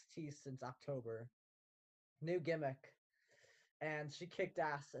on NXT since October. New gimmick, and she kicked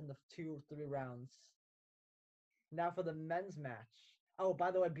ass in the 2-3 rounds. Now for the men's match. Oh,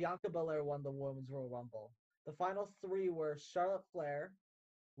 by the way, Bianca Belair won the Women's Royal Rumble. The final three were Charlotte Flair,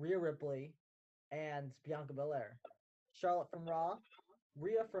 Rhea Ripley, and Bianca Belair. Charlotte from Raw,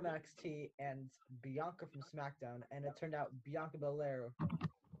 Rhea from NXT, and Bianca from SmackDown. And it turned out Bianca Belair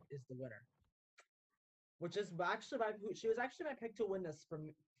is the winner. Which is actually she was actually my pick to win this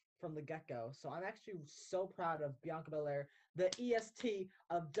from the get-go. So I'm actually so proud of Bianca Belair, the EST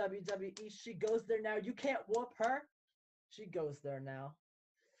of WWE. She goes there now. You can't whoop her. She goes there now.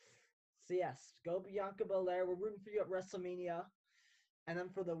 So yes, go Bianca Belair. We're rooting for you at WrestleMania. And then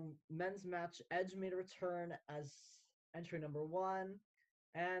for the men's match, Edge made a return as entry number 1.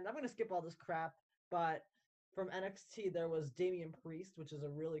 And I'm going to skip all this crap, but from NXT, there was Damian Priest, which is a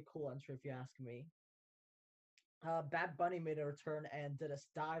really cool entry if you ask me. Bad Bunny made a return and did a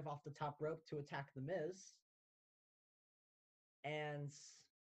dive off the top rope to attack The Miz. And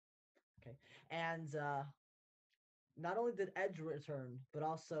not only did Edge return, but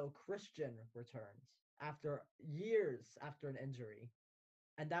also Christian returned after years after an injury.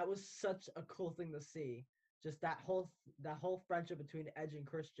 And that was such a cool thing to see. Just that whole friendship between Edge and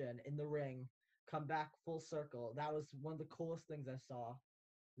Christian in the ring come back full circle. That was one of the coolest things I saw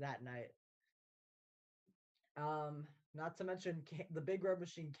that night. Not to mention the Big Red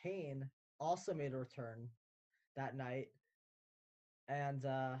Machine Kane also made a return that night. And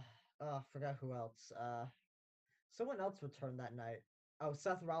I forgot who else. Someone else returned that night. Oh,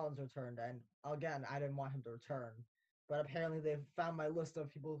 Seth Rollins returned, and again, I didn't want him to return. But apparently they found my list of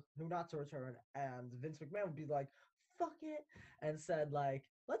people who not to return, and Vince McMahon would be like, fuck it, and said, like,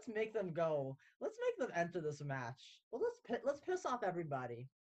 let's make them go. Let's make them enter this match. Well, let's piss off everybody.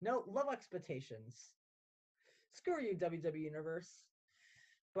 No, low expectations. Screw you, WWE Universe.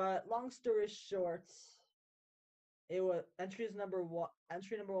 But long story short, it was entry number one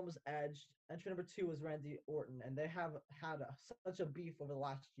was Edge. Entry number 2 was Randy Orton, and they have had such a beef over the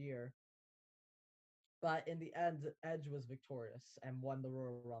last year. But in the end, Edge was victorious and won the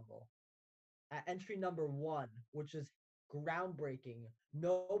Royal Rumble. At entry number 1, which is groundbreaking,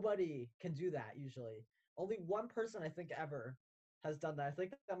 nobody can do that usually. Only one person I think ever has done that. I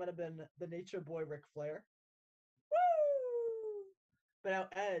think that might have been the Nature Boy Ric Flair. Woo! But now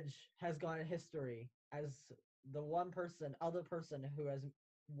Edge has gone in history as the other person who has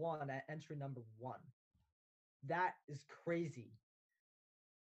won at entry number 1. That is crazy.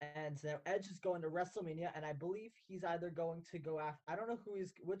 And now Edge is going to WrestleMania, and I believe he's either going to go after, I don't know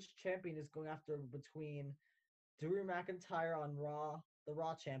which champion is going after between Drew McIntyre on Raw, the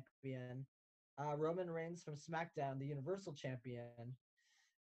Raw champion, Roman Reigns from SmackDown, the Universal champion,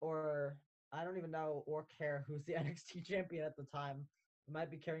 or I don't even know or care who's the NXT champion at the time. It might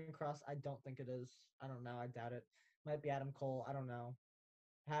be Karrion Kross. I don't think it is. I don't know. I doubt it. Might be Adam Cole. I don't know.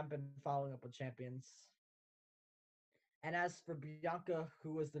 Haven't been following up with champions. And as for Bianca,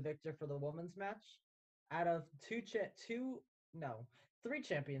 who was the victor for the women's match, out of 3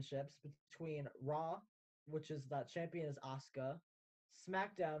 championships between Raw, which is that champion is Asuka,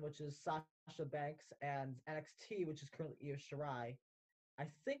 SmackDown, which is Sasha Banks, and NXT, which is currently Io Shirai, I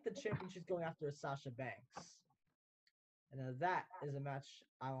think the champion she's going after is Sasha Banks. And that is a match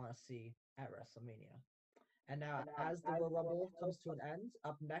I want to see at WrestleMania. And now, as the Royal Rumble comes to an end,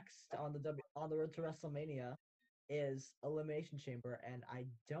 up next on the road to WrestleMania is Elimination Chamber, and I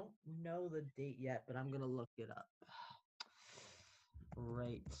don't know the date yet, but I'm gonna look it up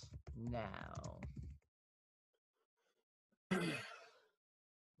right now.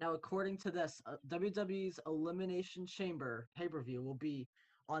 Now, according to this, WWE's Elimination Chamber pay-per-view will be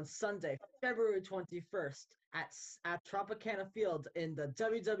on Sunday, February 21st at Tropicana Field in the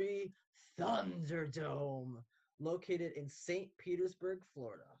WWE Thunderdome, located in St. Petersburg,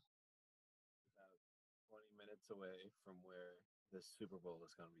 Florida. About 20 minutes away from where the Super Bowl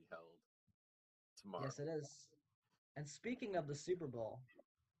is going to be held tomorrow. Yes, it is. And speaking of the Super Bowl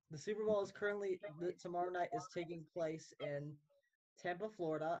is currently tomorrow night is taking place in Tampa,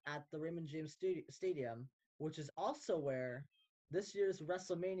 Florida, at the Raymond James Stadium, which is also where this year's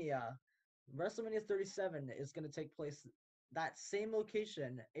WrestleMania 37, is going to take place. That same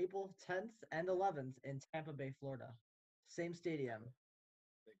location, April 10th and 11th in Tampa Bay, Florida. Same stadium.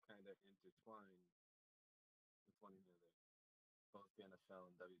 They kind of intertwine with one another, both the NFL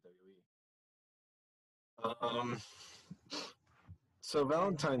and WWE. So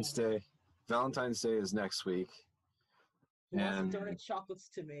Valentine's Day is next week. Who wants to And donate chocolates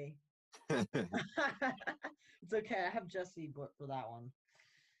to me? It's okay. I have Jesse for that one.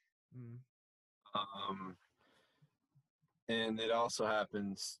 And it also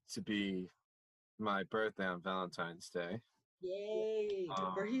happens to be my birthday on Valentine's Day. Yay!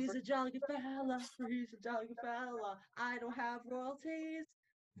 For he's a jolly good fella. For he's a jolly good fella. I don't have royalties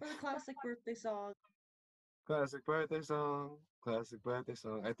for the classic birthday song. Classic birthday song. Classic birthday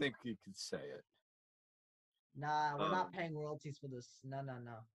song. I think you could say it. Nah, we're not paying royalties for this. No.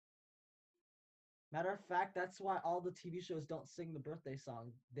 Matter of fact, that's why all the TV shows don't sing the birthday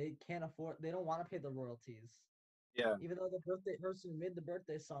song. They can't afford. They don't want to pay the royalties. Yeah. Even though the birthday person who made the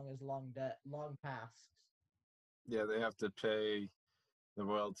birthday song is long past. Yeah, they have to pay the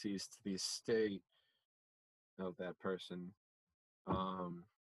royalties to the estate of that person.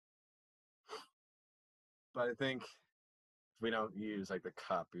 But I think if we don't use like the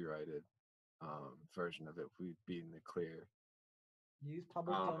copyrighted version of it, we'd be in the clear. Use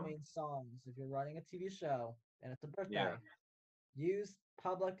public domain songs if you're running a TV show and it's a birthday. Use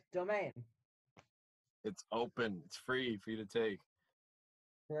public domain. It's open. It's free for you to take.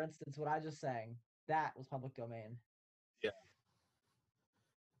 For instance, what I just sang, that was public domain. Yeah.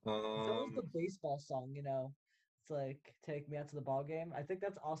 So was the baseball song, it's like "Take Me Out to the Ball Game." I think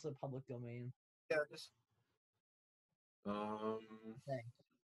that's also public domain. Yeah. Just. I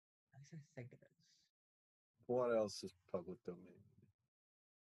think it is. What else is public domain?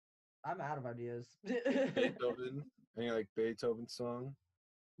 I'm out of ideas. Beethoven. Any like Beethoven song?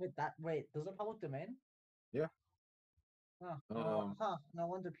 Wait, those are public domain? Yeah. No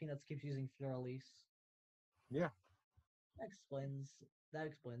wonder Peanuts keeps using Fleur-Elise. Yeah. That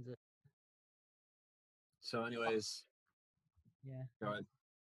explains it. So anyways. Yeah. Go ahead.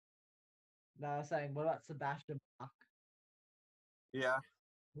 No, I was saying, what about Sebastian Bach? Yeah.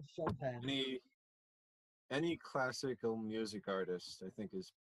 With Chopin. Any classical music artist, I think,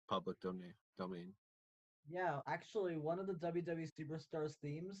 is public domain. Yeah, actually, one of the WWE Superstars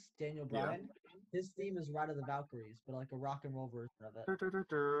themes, Daniel Bryan, his theme is Ride of the Valkyries, but like a rock and roll version of it.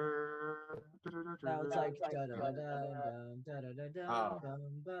 That was like It's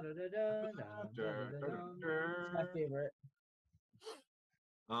my favorite.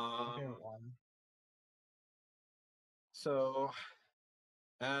 My favorite one. So,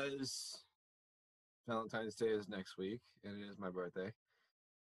 as Valentine's Day is next week, and it is my birthday,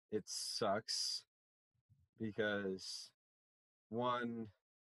 it sucks because, one,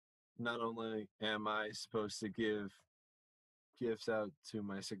 not only am I supposed to give gifts out to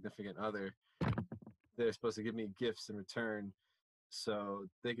my significant other, they're supposed to give me gifts in return, so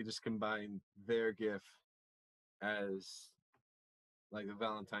they could just combine their gift as like a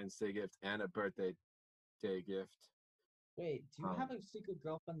Valentine's Day gift and a birthday day gift. Wait, do you have a secret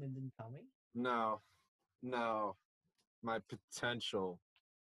girlfriend and didn't tell me? No, my potential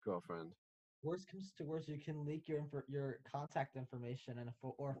girlfriend. Worst comes to worst, you can leak your contact information and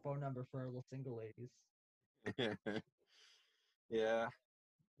or a phone number for little single ladies. Yeah.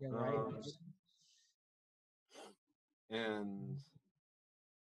 Yeah, right. And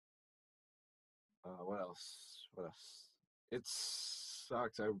what else? It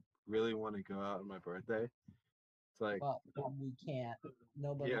sucks. I really want to go out on my birthday. It's like, well, we can't.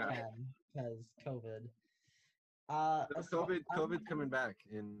 Nobody can because COVID. COVID coming back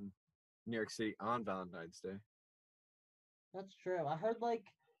in New York City on Valentine's Day. That's true. I heard like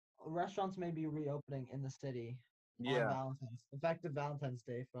restaurants may be reopening in the city. Yeah. On effective Valentine's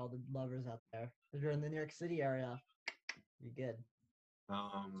Day for all the lovers out there. If you're in the New York City area, you're good.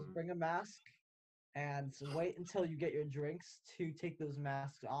 Just bring a mask and wait until you get your drinks to take those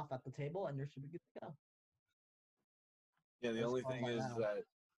masks off at the table, and you should be good to go. Yeah, the only thing is that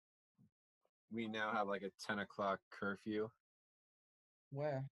we now have like a 10 o'clock curfew.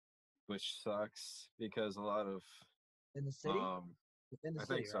 Where? Which sucks because a lot of in the city. in the I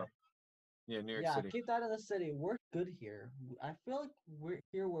city, think so. right? Yeah, New York Yeah, City. keep that in the city. We're good here. I feel like we're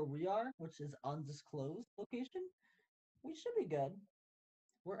here where we are, which is undisclosed location. We should be good.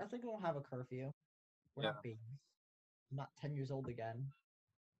 I think we don't have a curfew. We're Yeah. not babies. I'm not 10 years old again.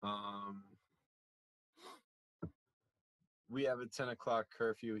 Um, we have a 10 o'clock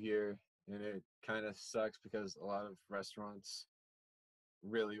curfew here, and it kind of sucks because a lot of restaurants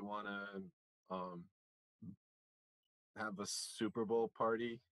really want to have a Super Bowl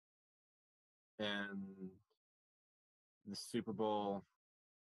party, and the Super Bowl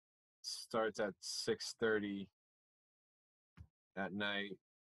starts at 6:30 at night,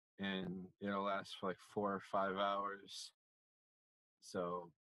 and it'll last for like 4 or 5 hours.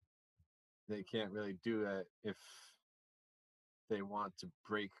 So they can't really do that if they want to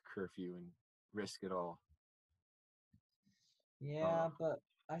break curfew and risk it all. Yeah, but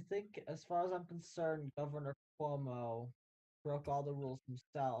I think as far as I'm concerned, Governor Cuomo broke all the rules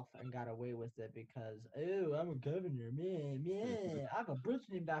himself and got away with it because, oh, I'm a governor, man, man. I have a bridge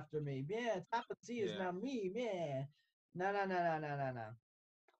named after me, man. Tappan Zee is Yeah. now me, man. No, no, no, no, no, no, no.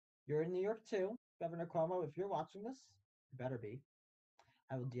 You're in New York too, Governor Cuomo. If you're watching this, you better be.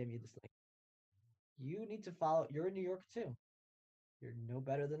 I will DM you this link. You need to follow. You're in New York too. You're no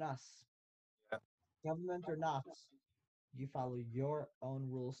better than us. Yeah. Government or not, you follow your own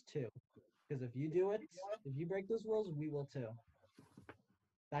rules too. Because if you do it, if you break those rules, we will too.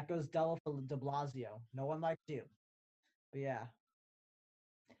 That goes double for De Blasio. No one likes you. But yeah.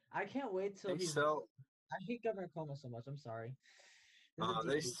 I can't wait till They he's. sell I hate Governor Cuomo so much. I'm sorry.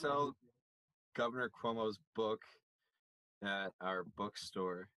 they sell Governor Cuomo's book at our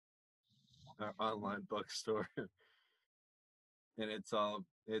bookstore, our online bookstore. And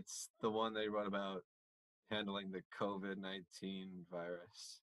it's the one they wrote about handling the COVID-19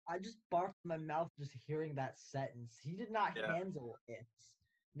 virus. I just barfed my mouth just hearing that sentence. He did not Yeah. handle it.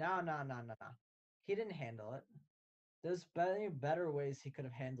 No, no, no, no, no. He didn't handle it. There's many better ways he could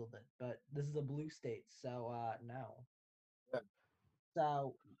have handled it, but this is a blue state, so no. Yeah.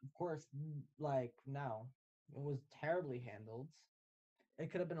 So of course, like no, it was terribly handled. It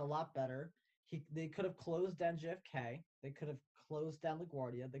could have been a lot better. They could have closed down JFK. They could have closed down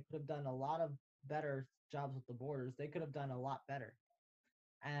LaGuardia. They could have done a lot of better jobs with the borders. They could have done a lot better,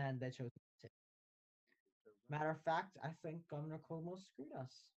 and they chose not to. Matter of fact, I think Governor Cuomo screwed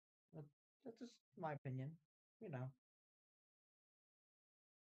us. That's just my opinion. You know.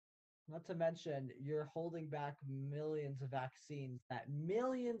 Not to mention, you're holding back millions of vaccines that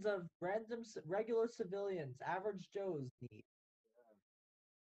millions of regular civilians, average Joes need.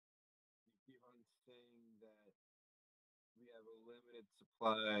 You keep on saying that we have a limited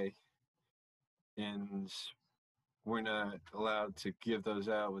supply and we're not allowed to give those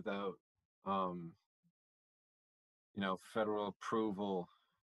out without federal approval.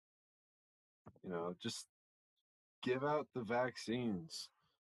 Just give out the vaccines.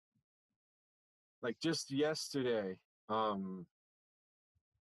 Like just yesterday,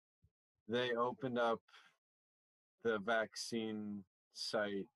 they opened up the vaccine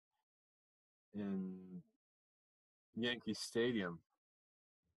site in Yankee Stadium,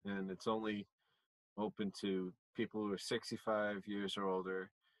 and it's only open to people who are 65 years or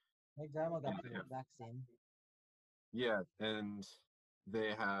older. My grandma got And the they have- vaccine. yeah, and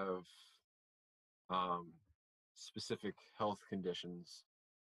they have specific health conditions,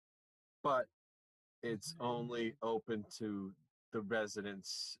 but it's only open to the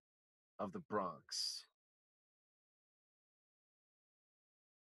residents of the Bronx.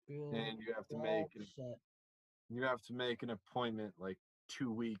 And you have to make an appointment like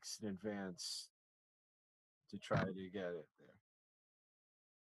 2 weeks in advance to try to get it there.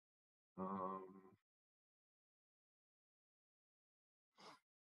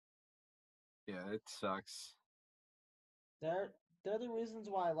 Yeah, it sucks. They're the reasons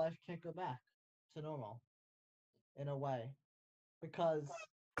why life can't go back to normal, in a way, because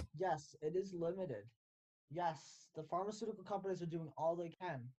yes, it is limited. Yes, the pharmaceutical companies are doing all they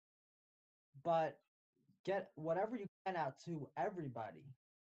can, but get whatever you can out to everybody,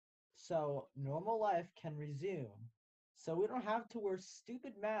 so normal life can resume. So we don't have to wear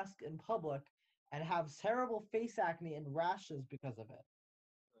stupid masks in public and have terrible face acne and rashes because of it.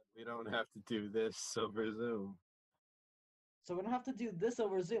 We don't have to do this over Zoom. So we don't have to do this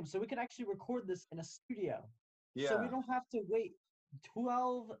over Zoom. So we can actually record this in a studio. Yeah. So we don't have to wait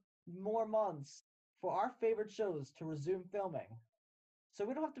 12 more months for our favorite shows to resume filming. So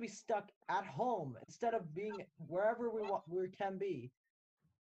we don't have to be stuck at home instead of being wherever we can be.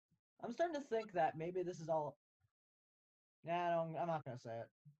 I'm starting to think that maybe this is all. Nah, I'm not gonna say it.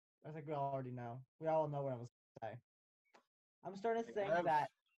 I think we all already know. We all know what I was gonna say. I'm starting to I think have- that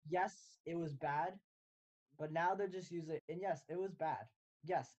yes, it was bad, but now they're just using and yes, it was bad.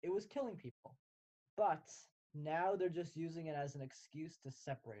 Yes, it was killing people. But now they're just using it as an excuse to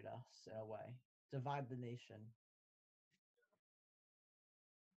separate us in a way, divide the nation.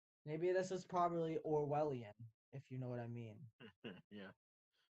 Maybe this is probably Orwellian, if you know what I mean. Yeah.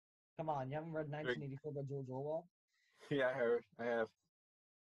 Come on, you haven't read 1984 by George Orwell? Yeah, I heard. I have.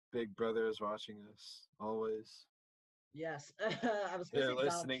 Big Brother is watching us always. Yes. I was gonna They're say Donald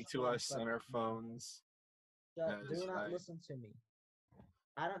listening to Trump, us but on our phones. do as not I- listen to me.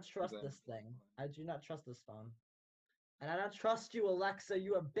 I don't trust that- this thing. I do not trust this phone. And I don't trust you, Alexa,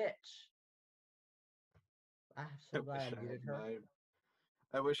 you a bitch. I'm I so glad wish I muted had her.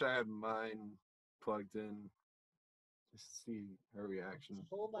 I wish I had mine plugged in just to see her reaction.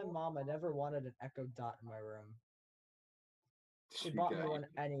 I told my mom I never wanted an Echo Dot in my room. She She bought me got one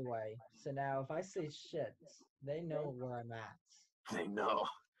anyway. So now if I say shit, they know where I'm at. I know.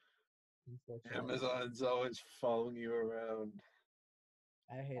 Unfortunately. Amazon's always following you around.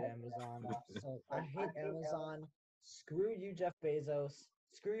 I hate Amazon. So I hate Amazon. Screw you, Jeff Bezos.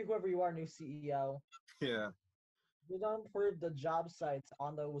 Screw you, whoever you are, new CEO. Yeah. If you don't improve the job sites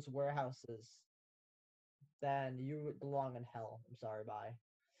on those warehouses, then you belong in hell. I'm sorry, bye.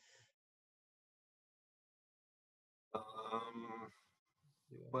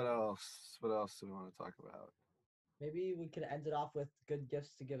 What else? What else do we want to talk about? Maybe we could end it off with good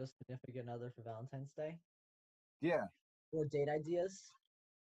gifts to give a significant other for Valentine's Day. Yeah. Or date ideas.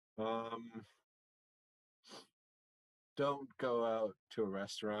 Don't go out to a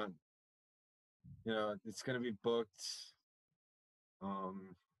restaurant. You know, it's gonna be booked.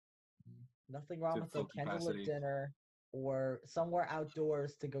 Nothing wrong To with a full candlelit capacity. dinner or somewhere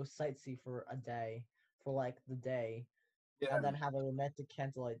outdoors to go sightsee for a day, for like the day, Yeah. and then have a romantic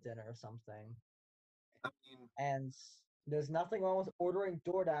candlelight dinner or something. I mean, And there's nothing wrong with ordering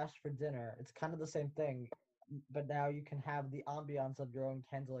DoorDash for dinner. It's kind of the same thing, but now you can have the ambiance of your own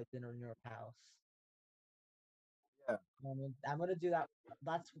candlelight dinner in your house. Yeah. I mean, I'm gonna do that.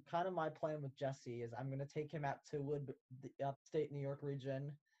 That's kind of my plan with Jesse. Is I'm gonna take him out to the upstate New York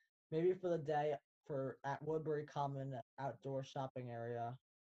region, maybe for the day for at Woodbury Common outdoor shopping area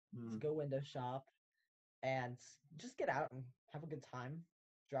to go window shop and just get out and have a good time,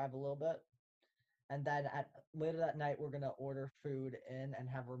 drive a little bit, and then at later that night we're gonna order food in and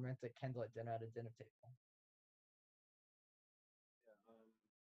have a romantic candlelight dinner at a dinner table.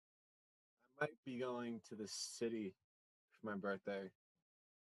 I might be going to the city for my birthday.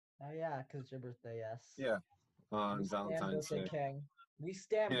 Oh yeah, 'cause it's your birthday, yes. Yeah. On We stand Valentine's birthday Day. king. We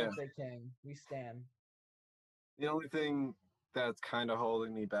stand Yeah. birthday king. We stand. The only thing that's kind of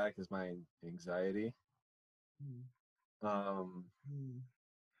holding me back is my anxiety. Hmm. Um,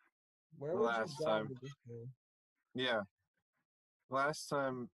 Where The would last you go time- to this year? yeah. Last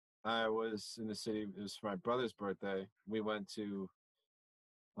time I was in the city, it was for my brother's birthday. We went to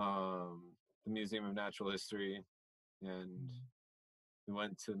the Museum of Natural History, and we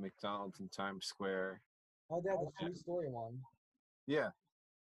went to McDonald's in Times Square. Oh, they have the 3-story one. Yeah,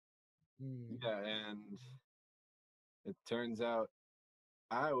 Hmm. yeah, and it turns out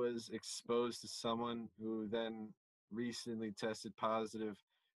I was exposed to someone who then recently tested positive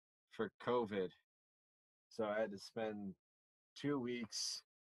for COVID. So I had to spend 2 weeks.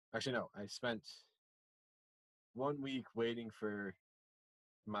 Actually, no, I spent 1 week waiting for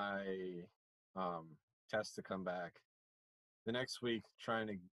my test to come back. The next week, trying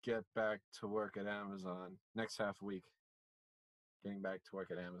to get back to work at Amazon. Next half week, getting back to work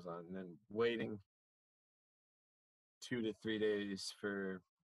at Amazon, and then waiting 2 to 3 days for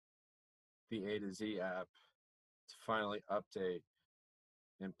the A to Z app to finally update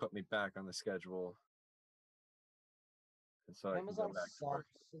and put me back on the schedule. And so I can go Amazon back to work.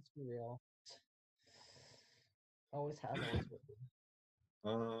 sucks. Let's be real. Always has, always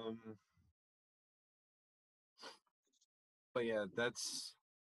will. But yeah, it's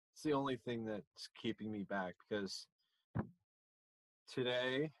the only thing that's keeping me back, because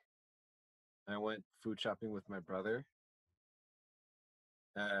today I went food shopping with my brother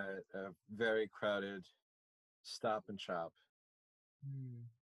at a very crowded Stop and Shop,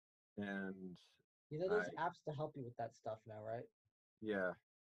 and You know those apps to help you with that stuff now, right? yeah,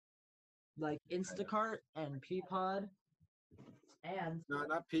 Like Instacart and Peapod, and no,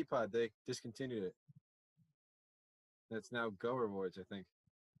 not Peapod. They discontinued it. It's now Go Rewards, I think.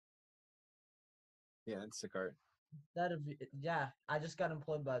 Yeah, Instacart. yeah, I just got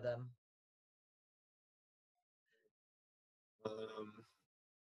employed by them.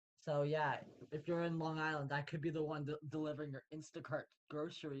 So yeah, if you're in Long Island, I could be the one delivering your Instacart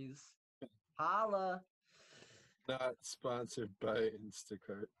groceries. Holla. Not sponsored by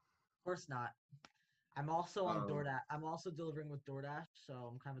Instacart. Of course not. I'm also on Um, DoorDash. I'm also delivering with DoorDash, so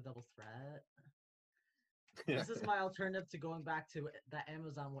I'm kind of a double threat. This is my alternative to going back to that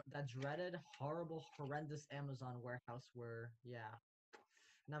that dreaded, horrible, horrendous Amazon warehouse where, yeah,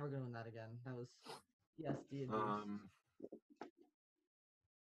 never doing that again. That was PSD induced.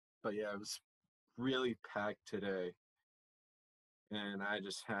 But yeah, it was really packed today, and I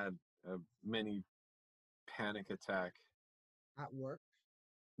just had a mini panic attack. At work?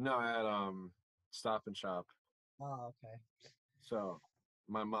 No, at Stop and Shop. Oh, okay. So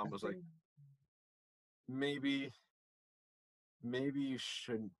my mom was like, maybe you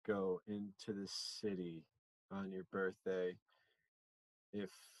shouldn't go into the city on your birthday if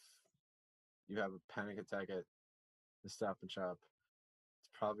you have a panic attack at the Stop and Shop. It's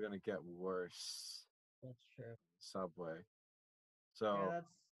probably gonna get worse. That's true. Subway. Yeah, So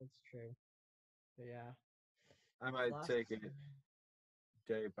that's true. But yeah. I might Last- take it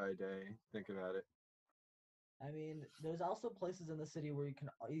day by day. Think about it. I mean, there's also places in the city where you can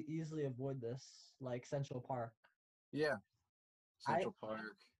easily avoid this, like Central Park. Yeah. I- Central Park.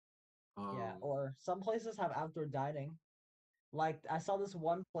 Yeah, or some places have outdoor dining. Like I saw this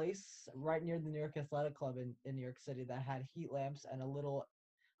one place right near the New York Athletic Club in New York City that had heat lamps and a little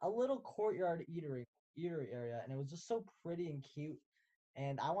courtyard eatery area, and it was just so pretty and cute.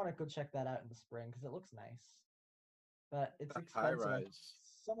 And I want to go check that out in the spring because it looks nice. But it's The expensive. High Like, Rise.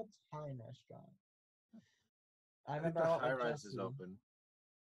 some Italian restaurant. I I think remember the I went High with Rise is Jesse. open.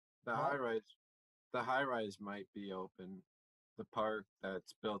 The What? High Rise might be open. The park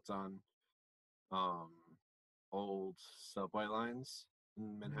that's built on old subway lines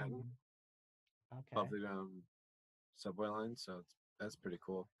in Manhattan. Okay. Above the ground subway lines, so that's pretty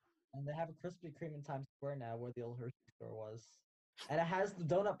cool. And they have a Krispy Kreme in Times Square now where the old Hershey store was. And it has the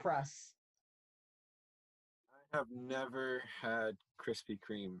donut press. I have never had Krispy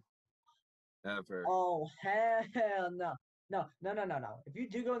Kreme ever. Oh, hell no. No. If you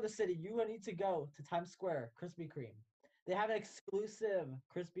do go in the city, you will need to go to Times Square, Krispy Kreme. They have an exclusive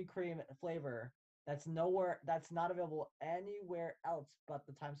Krispy Kreme flavor that's not available anywhere else but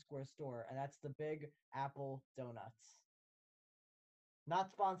the Times Square store, and that's the Big Apple Donuts.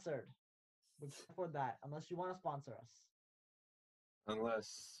 Not sponsored. We can't afford that unless you want to sponsor us.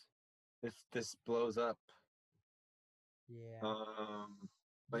 Unless if this blows up. Yeah.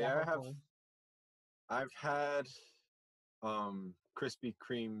 But yeah, hopefully. I've had Krispy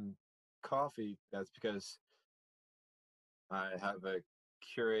Kreme coffee. That's because I have a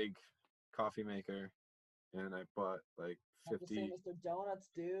Keurig coffee maker, and I bought like Have to say 50. Mr. Donuts,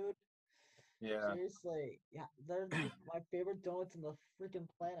 dude. Yeah, Seriously. Yeah, they're my favorite donuts in the freaking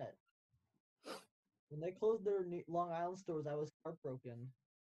planet. When they closed their Long Island stores, I was heartbroken.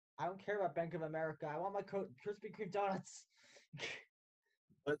 I don't care about Bank of America. I want my Krispy Kreme donuts.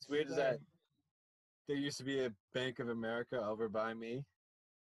 what's weird is that there used to be a Bank of America over by me.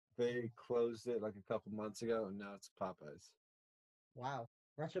 They closed it like a couple months ago, and now it's Popeyes. Wow.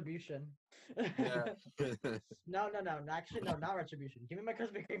 Retribution. Yeah. No. Actually, no, not retribution. Give me my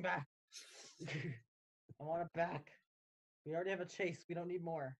Krispy Kreme back. I want it back. We already have a Chase. We don't need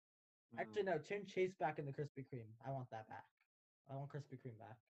more. Actually, no. Turn Chase back in the Krispy Kreme. I want that back. I want Krispy Kreme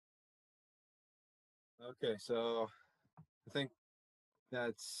back. Okay, so I think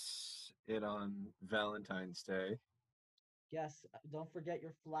that's it on Valentine's Day. Yes, don't forget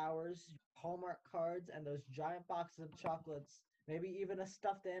your flowers, your Hallmark cards, and those giant boxes of chocolates. Maybe even a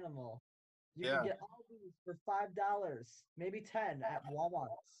stuffed animal. You Yeah. can get all these for $5, maybe 10 at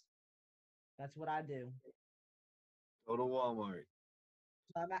Walmart's. That's what I do. Go to Walmart.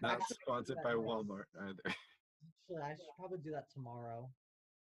 So I'm Not actually sponsored that by next. Walmart either. Actually, I should probably do that tomorrow.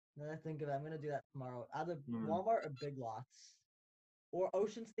 Now that I think of it, I'm gonna do that tomorrow. Either Hmm. Walmart or Big Lots, or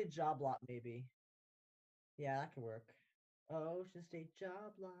Ocean State Job Lot, maybe. Yeah, that could work. Ocean State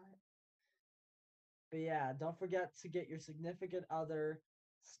Job Lot. But yeah, don't forget to get your significant other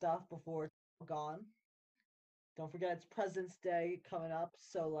stuff before it's gone. Don't forget it's President's Day coming up,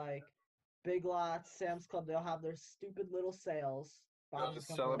 so like Big Lots, Sam's Club, they'll have their stupid little sales. Go Bob's to is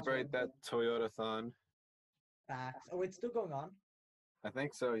gonna celebrate that Toyota-thon. Facts. Oh, it's still going on, I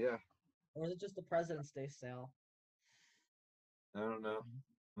think so, yeah. or is it just the President's Day sale? I don't know.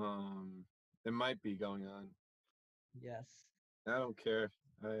 It might be going on. Yes. I don't care.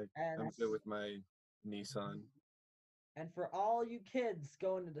 I'm And good with my Nissan. and for all you kids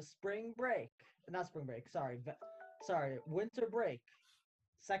going into spring break, not spring break, sorry, winter break,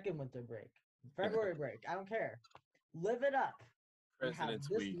 second winter break, February break, I don't care. Live it up. You have President's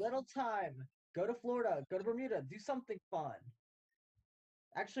this Week. little time. Go to Florida, go to Bermuda, do something fun.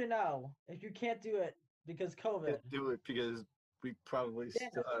 Actually, no. If you can't do it, because COVID. Can't do it because we probably Yeah.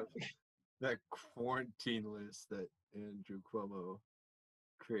 still have that quarantine list that Andrew Cuomo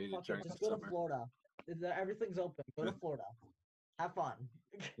created Fuck it, during just the go to summer. Florida. Everything's open. Go to Florida. Have fun.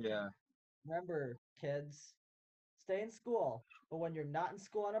 Yeah, Remember, kids, stay in school, but when you're not in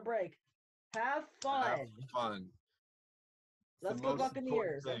school on a break, have fun. have fun. It's Let's the go most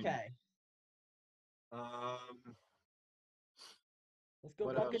important Buccaneers. thing. Okay. Let's go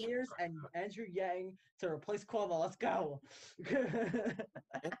What else? Buccaneers and Andrew Yang to replace Cuomo. Let's go.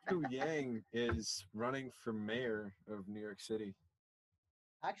 Andrew Yang is running for mayor of New York City.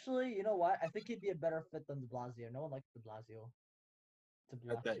 Actually, you know what? I think he'd be a better fit than De Blasio. No one likes De Blasio. To be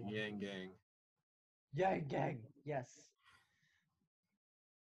At that honest. Yang gang. Yang gang. Yes.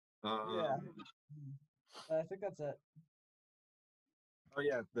 Yeah. I think that's it. Oh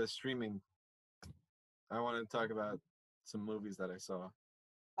yeah, the streaming. I want to talk about some movies that I saw.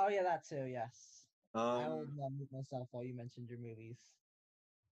 Oh yeah, that too. Yes. I will Um, mute myself while you mentioned your movies.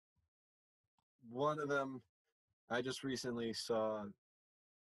 one of them, I just recently saw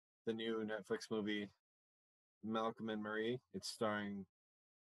the new Netflix movie, Malcolm and Marie. It's starring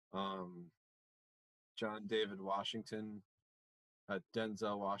John David Washington,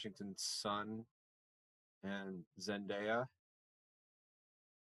 Denzel Washington's son, and Zendaya.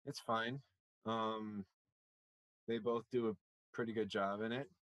 It's fine. They both do a pretty good job in it.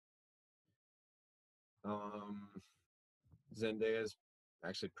 Zendaya's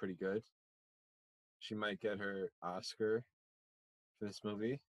actually pretty good. She might get her Oscar for this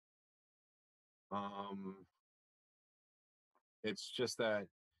movie. It's just that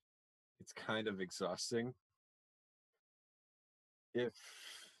it's kind of exhausting. If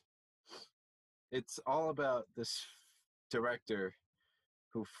it's all about this director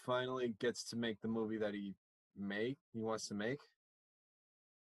who finally gets to make the movie that he wants to make,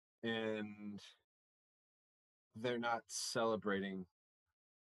 and they're not celebrating.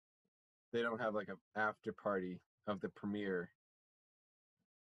 They don't have like an after party of the premiere.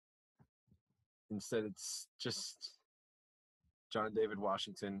 Instead, it's just John David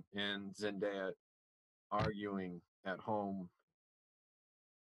Washington and Zendaya arguing at home,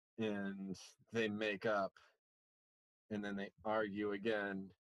 and they make up, and then they argue again,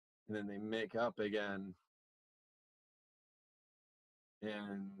 and then they make up again,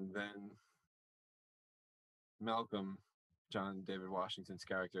 and then Malcolm, John David Washington's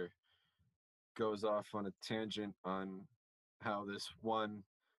character, goes off on a tangent on how this one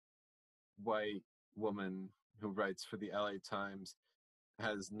white woman who writes for the LA Times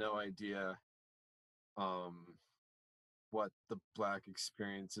has no idea what the Black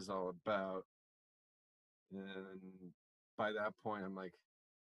experience is all about. And by that point, I'm like,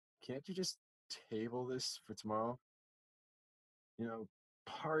 can't you just table this for tomorrow? You know,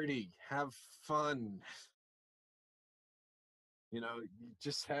 party, have fun. You know, you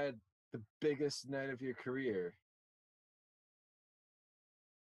just had the biggest night of your career.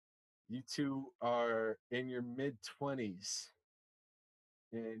 You two are in your mid-20s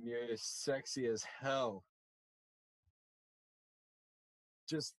and you're sexy as hell.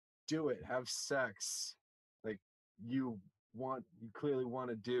 Just do it. Have sex. Like you clearly want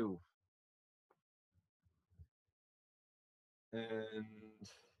to do. And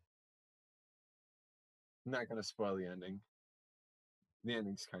I'm not going to spoil the ending. The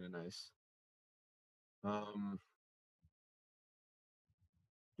ending's kind of nice.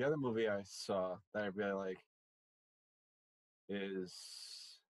 The other movie I saw that I really like is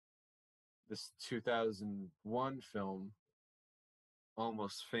this 2001 film,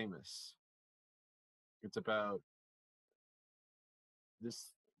 Almost Famous. It's about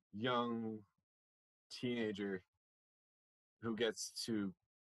this young teenager who gets to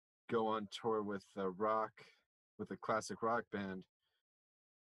go on tour with a classic rock band,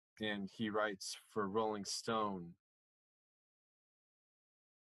 and he writes for Rolling Stone.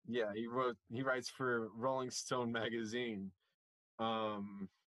 Yeah, he writes for Rolling Stone magazine. And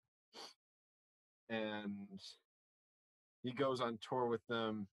he goes on tour with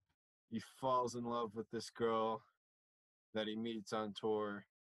them. He falls in love with this girl that he meets on tour,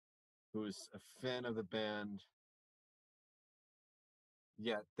 who's a fan of the band.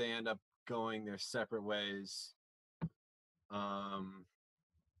 Yet they end up going their separate ways.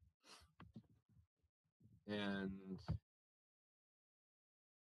 And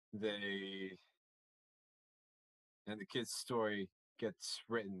the kid's story gets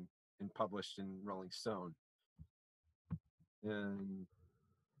written and published in Rolling Stone. And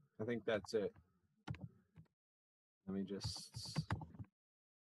I think that's it. Let me just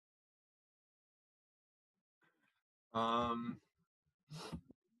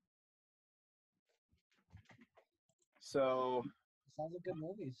So Sounds like good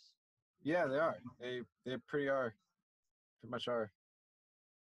movies. yeah, they are. They pretty much are.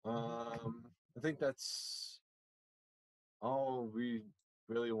 I think that's all we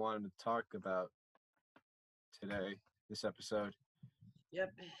really wanted to talk about today, this episode.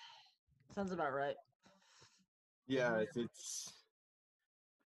 Yep. Sounds about right. Yeah,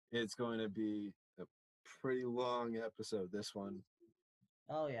 it's going to be a pretty long episode, this one.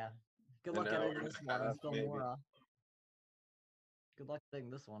 Oh yeah. Good An luck hour editing and this a one. half, It's maybe. Gomorrah. Good luck editing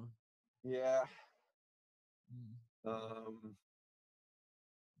this one. Yeah.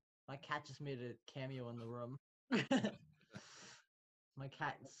 My cat just made a cameo in the room. My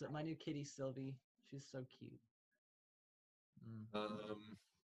new kitty Sylvie. She's so cute. But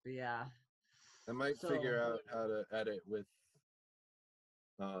yeah. I might So- figure out how to edit with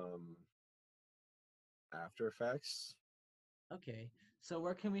After Effects. Okay. So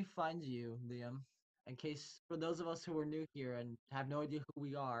where can we find you, Liam? In case for those of us who are new here and have no idea who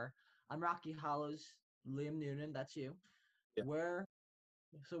we are, I'm Rocky Hollows, Liam Noonan, that's you. Yeah. Where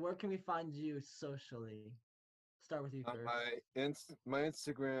can we find you socially? Start with you first. My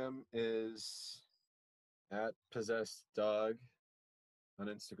Instagram is at possessed dog on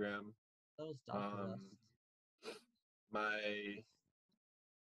Instagram. Those dog possessed. My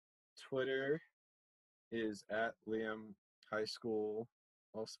Twitter is at Liam High School,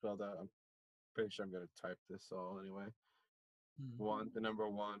 all spelled out. I'm pretty sure I'm gonna type this all anyway. The number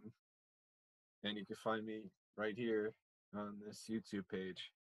one, and you can find me right here on this YouTube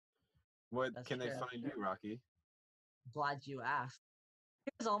page. What That's can they fair. find you, Rocky? Glad you asked.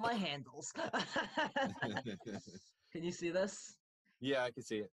 Here's all my handles. Can you see this? Yeah, I can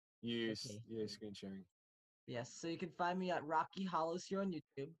see it. Use Okay. screen sharing. Yes, so you can find me at Rocky Hollows here on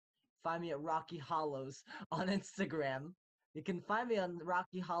YouTube. Find me at Rocky Hollows on Instagram. You can find me on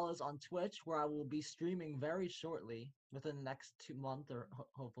Rocky Hollows on Twitch, where I will be streaming very shortly, within the next 2 months, or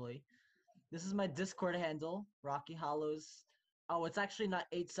hopefully. This is my Discord handle, Rocky Hollows. Oh, it's actually not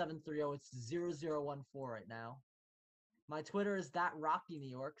 8730, it's 0014 right now. My Twitter is that Rocky New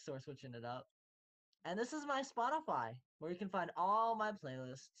York, so we're switching it up. And this is my Spotify, where you can find all my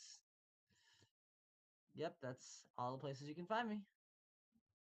playlists. Yep, that's all the places you can find me.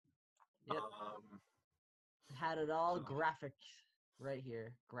 Yep. Had it all graphic right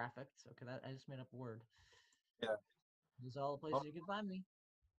here. Graphics. Okay, I just made up a word. Yeah. These are all the places you can find me.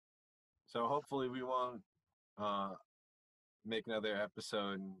 So hopefully we won't make another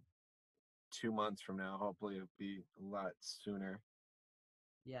episode in 2 months from now. Hopefully it'll be a lot sooner.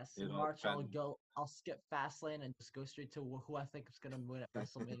 Yes, in It'll March depend. I'll skip Fastlane and just go straight to who I think is gonna win at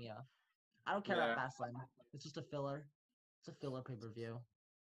WrestleMania. I don't care about Fastlane. It's just a filler. It's a filler pay-per-view.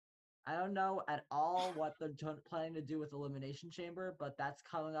 I don't know at all what they're planning to do with Elimination Chamber, but that's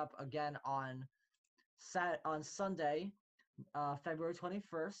coming up again on Sunday, February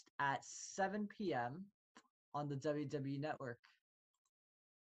 21st at 7 p.m. on the WWE Network.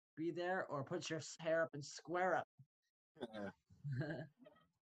 Be there or put your hair up and square up.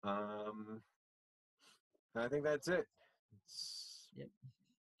 I think that's it. Yep.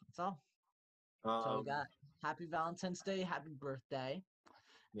 That's all. So we got Happy Valentine's Day, Happy birthday.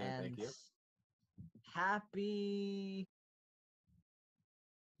 Yeah, and thank you. Happy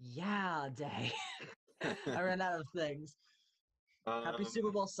Day. I ran out of things. Happy Super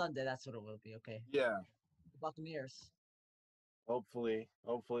Bowl Sunday, that's what it will be, okay. Yeah. Buccaneers. Hopefully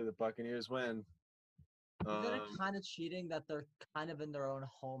the Buccaneers win. Isn't it kind of cheating that they're kind of in their own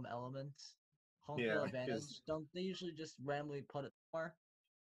home element? Home field advantage? Don't they usually just randomly put it somewhere?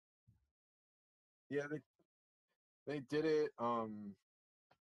 Yeah, they did it in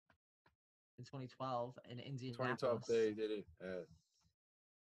 2012 in Indianapolis. 2012 they did it at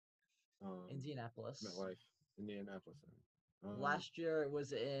Indianapolis. MetLife, Indianapolis. Last year it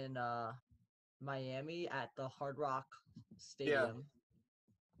was in Miami at the Hard Rock Stadium.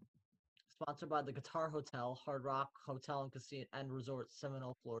 Sponsored by the Guitar Hotel, Hard Rock Hotel and Casino and Resort,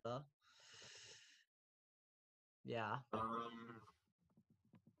 Seminole, Florida. Yeah.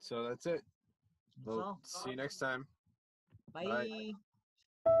 So that's it. We'll see you next time. Bye.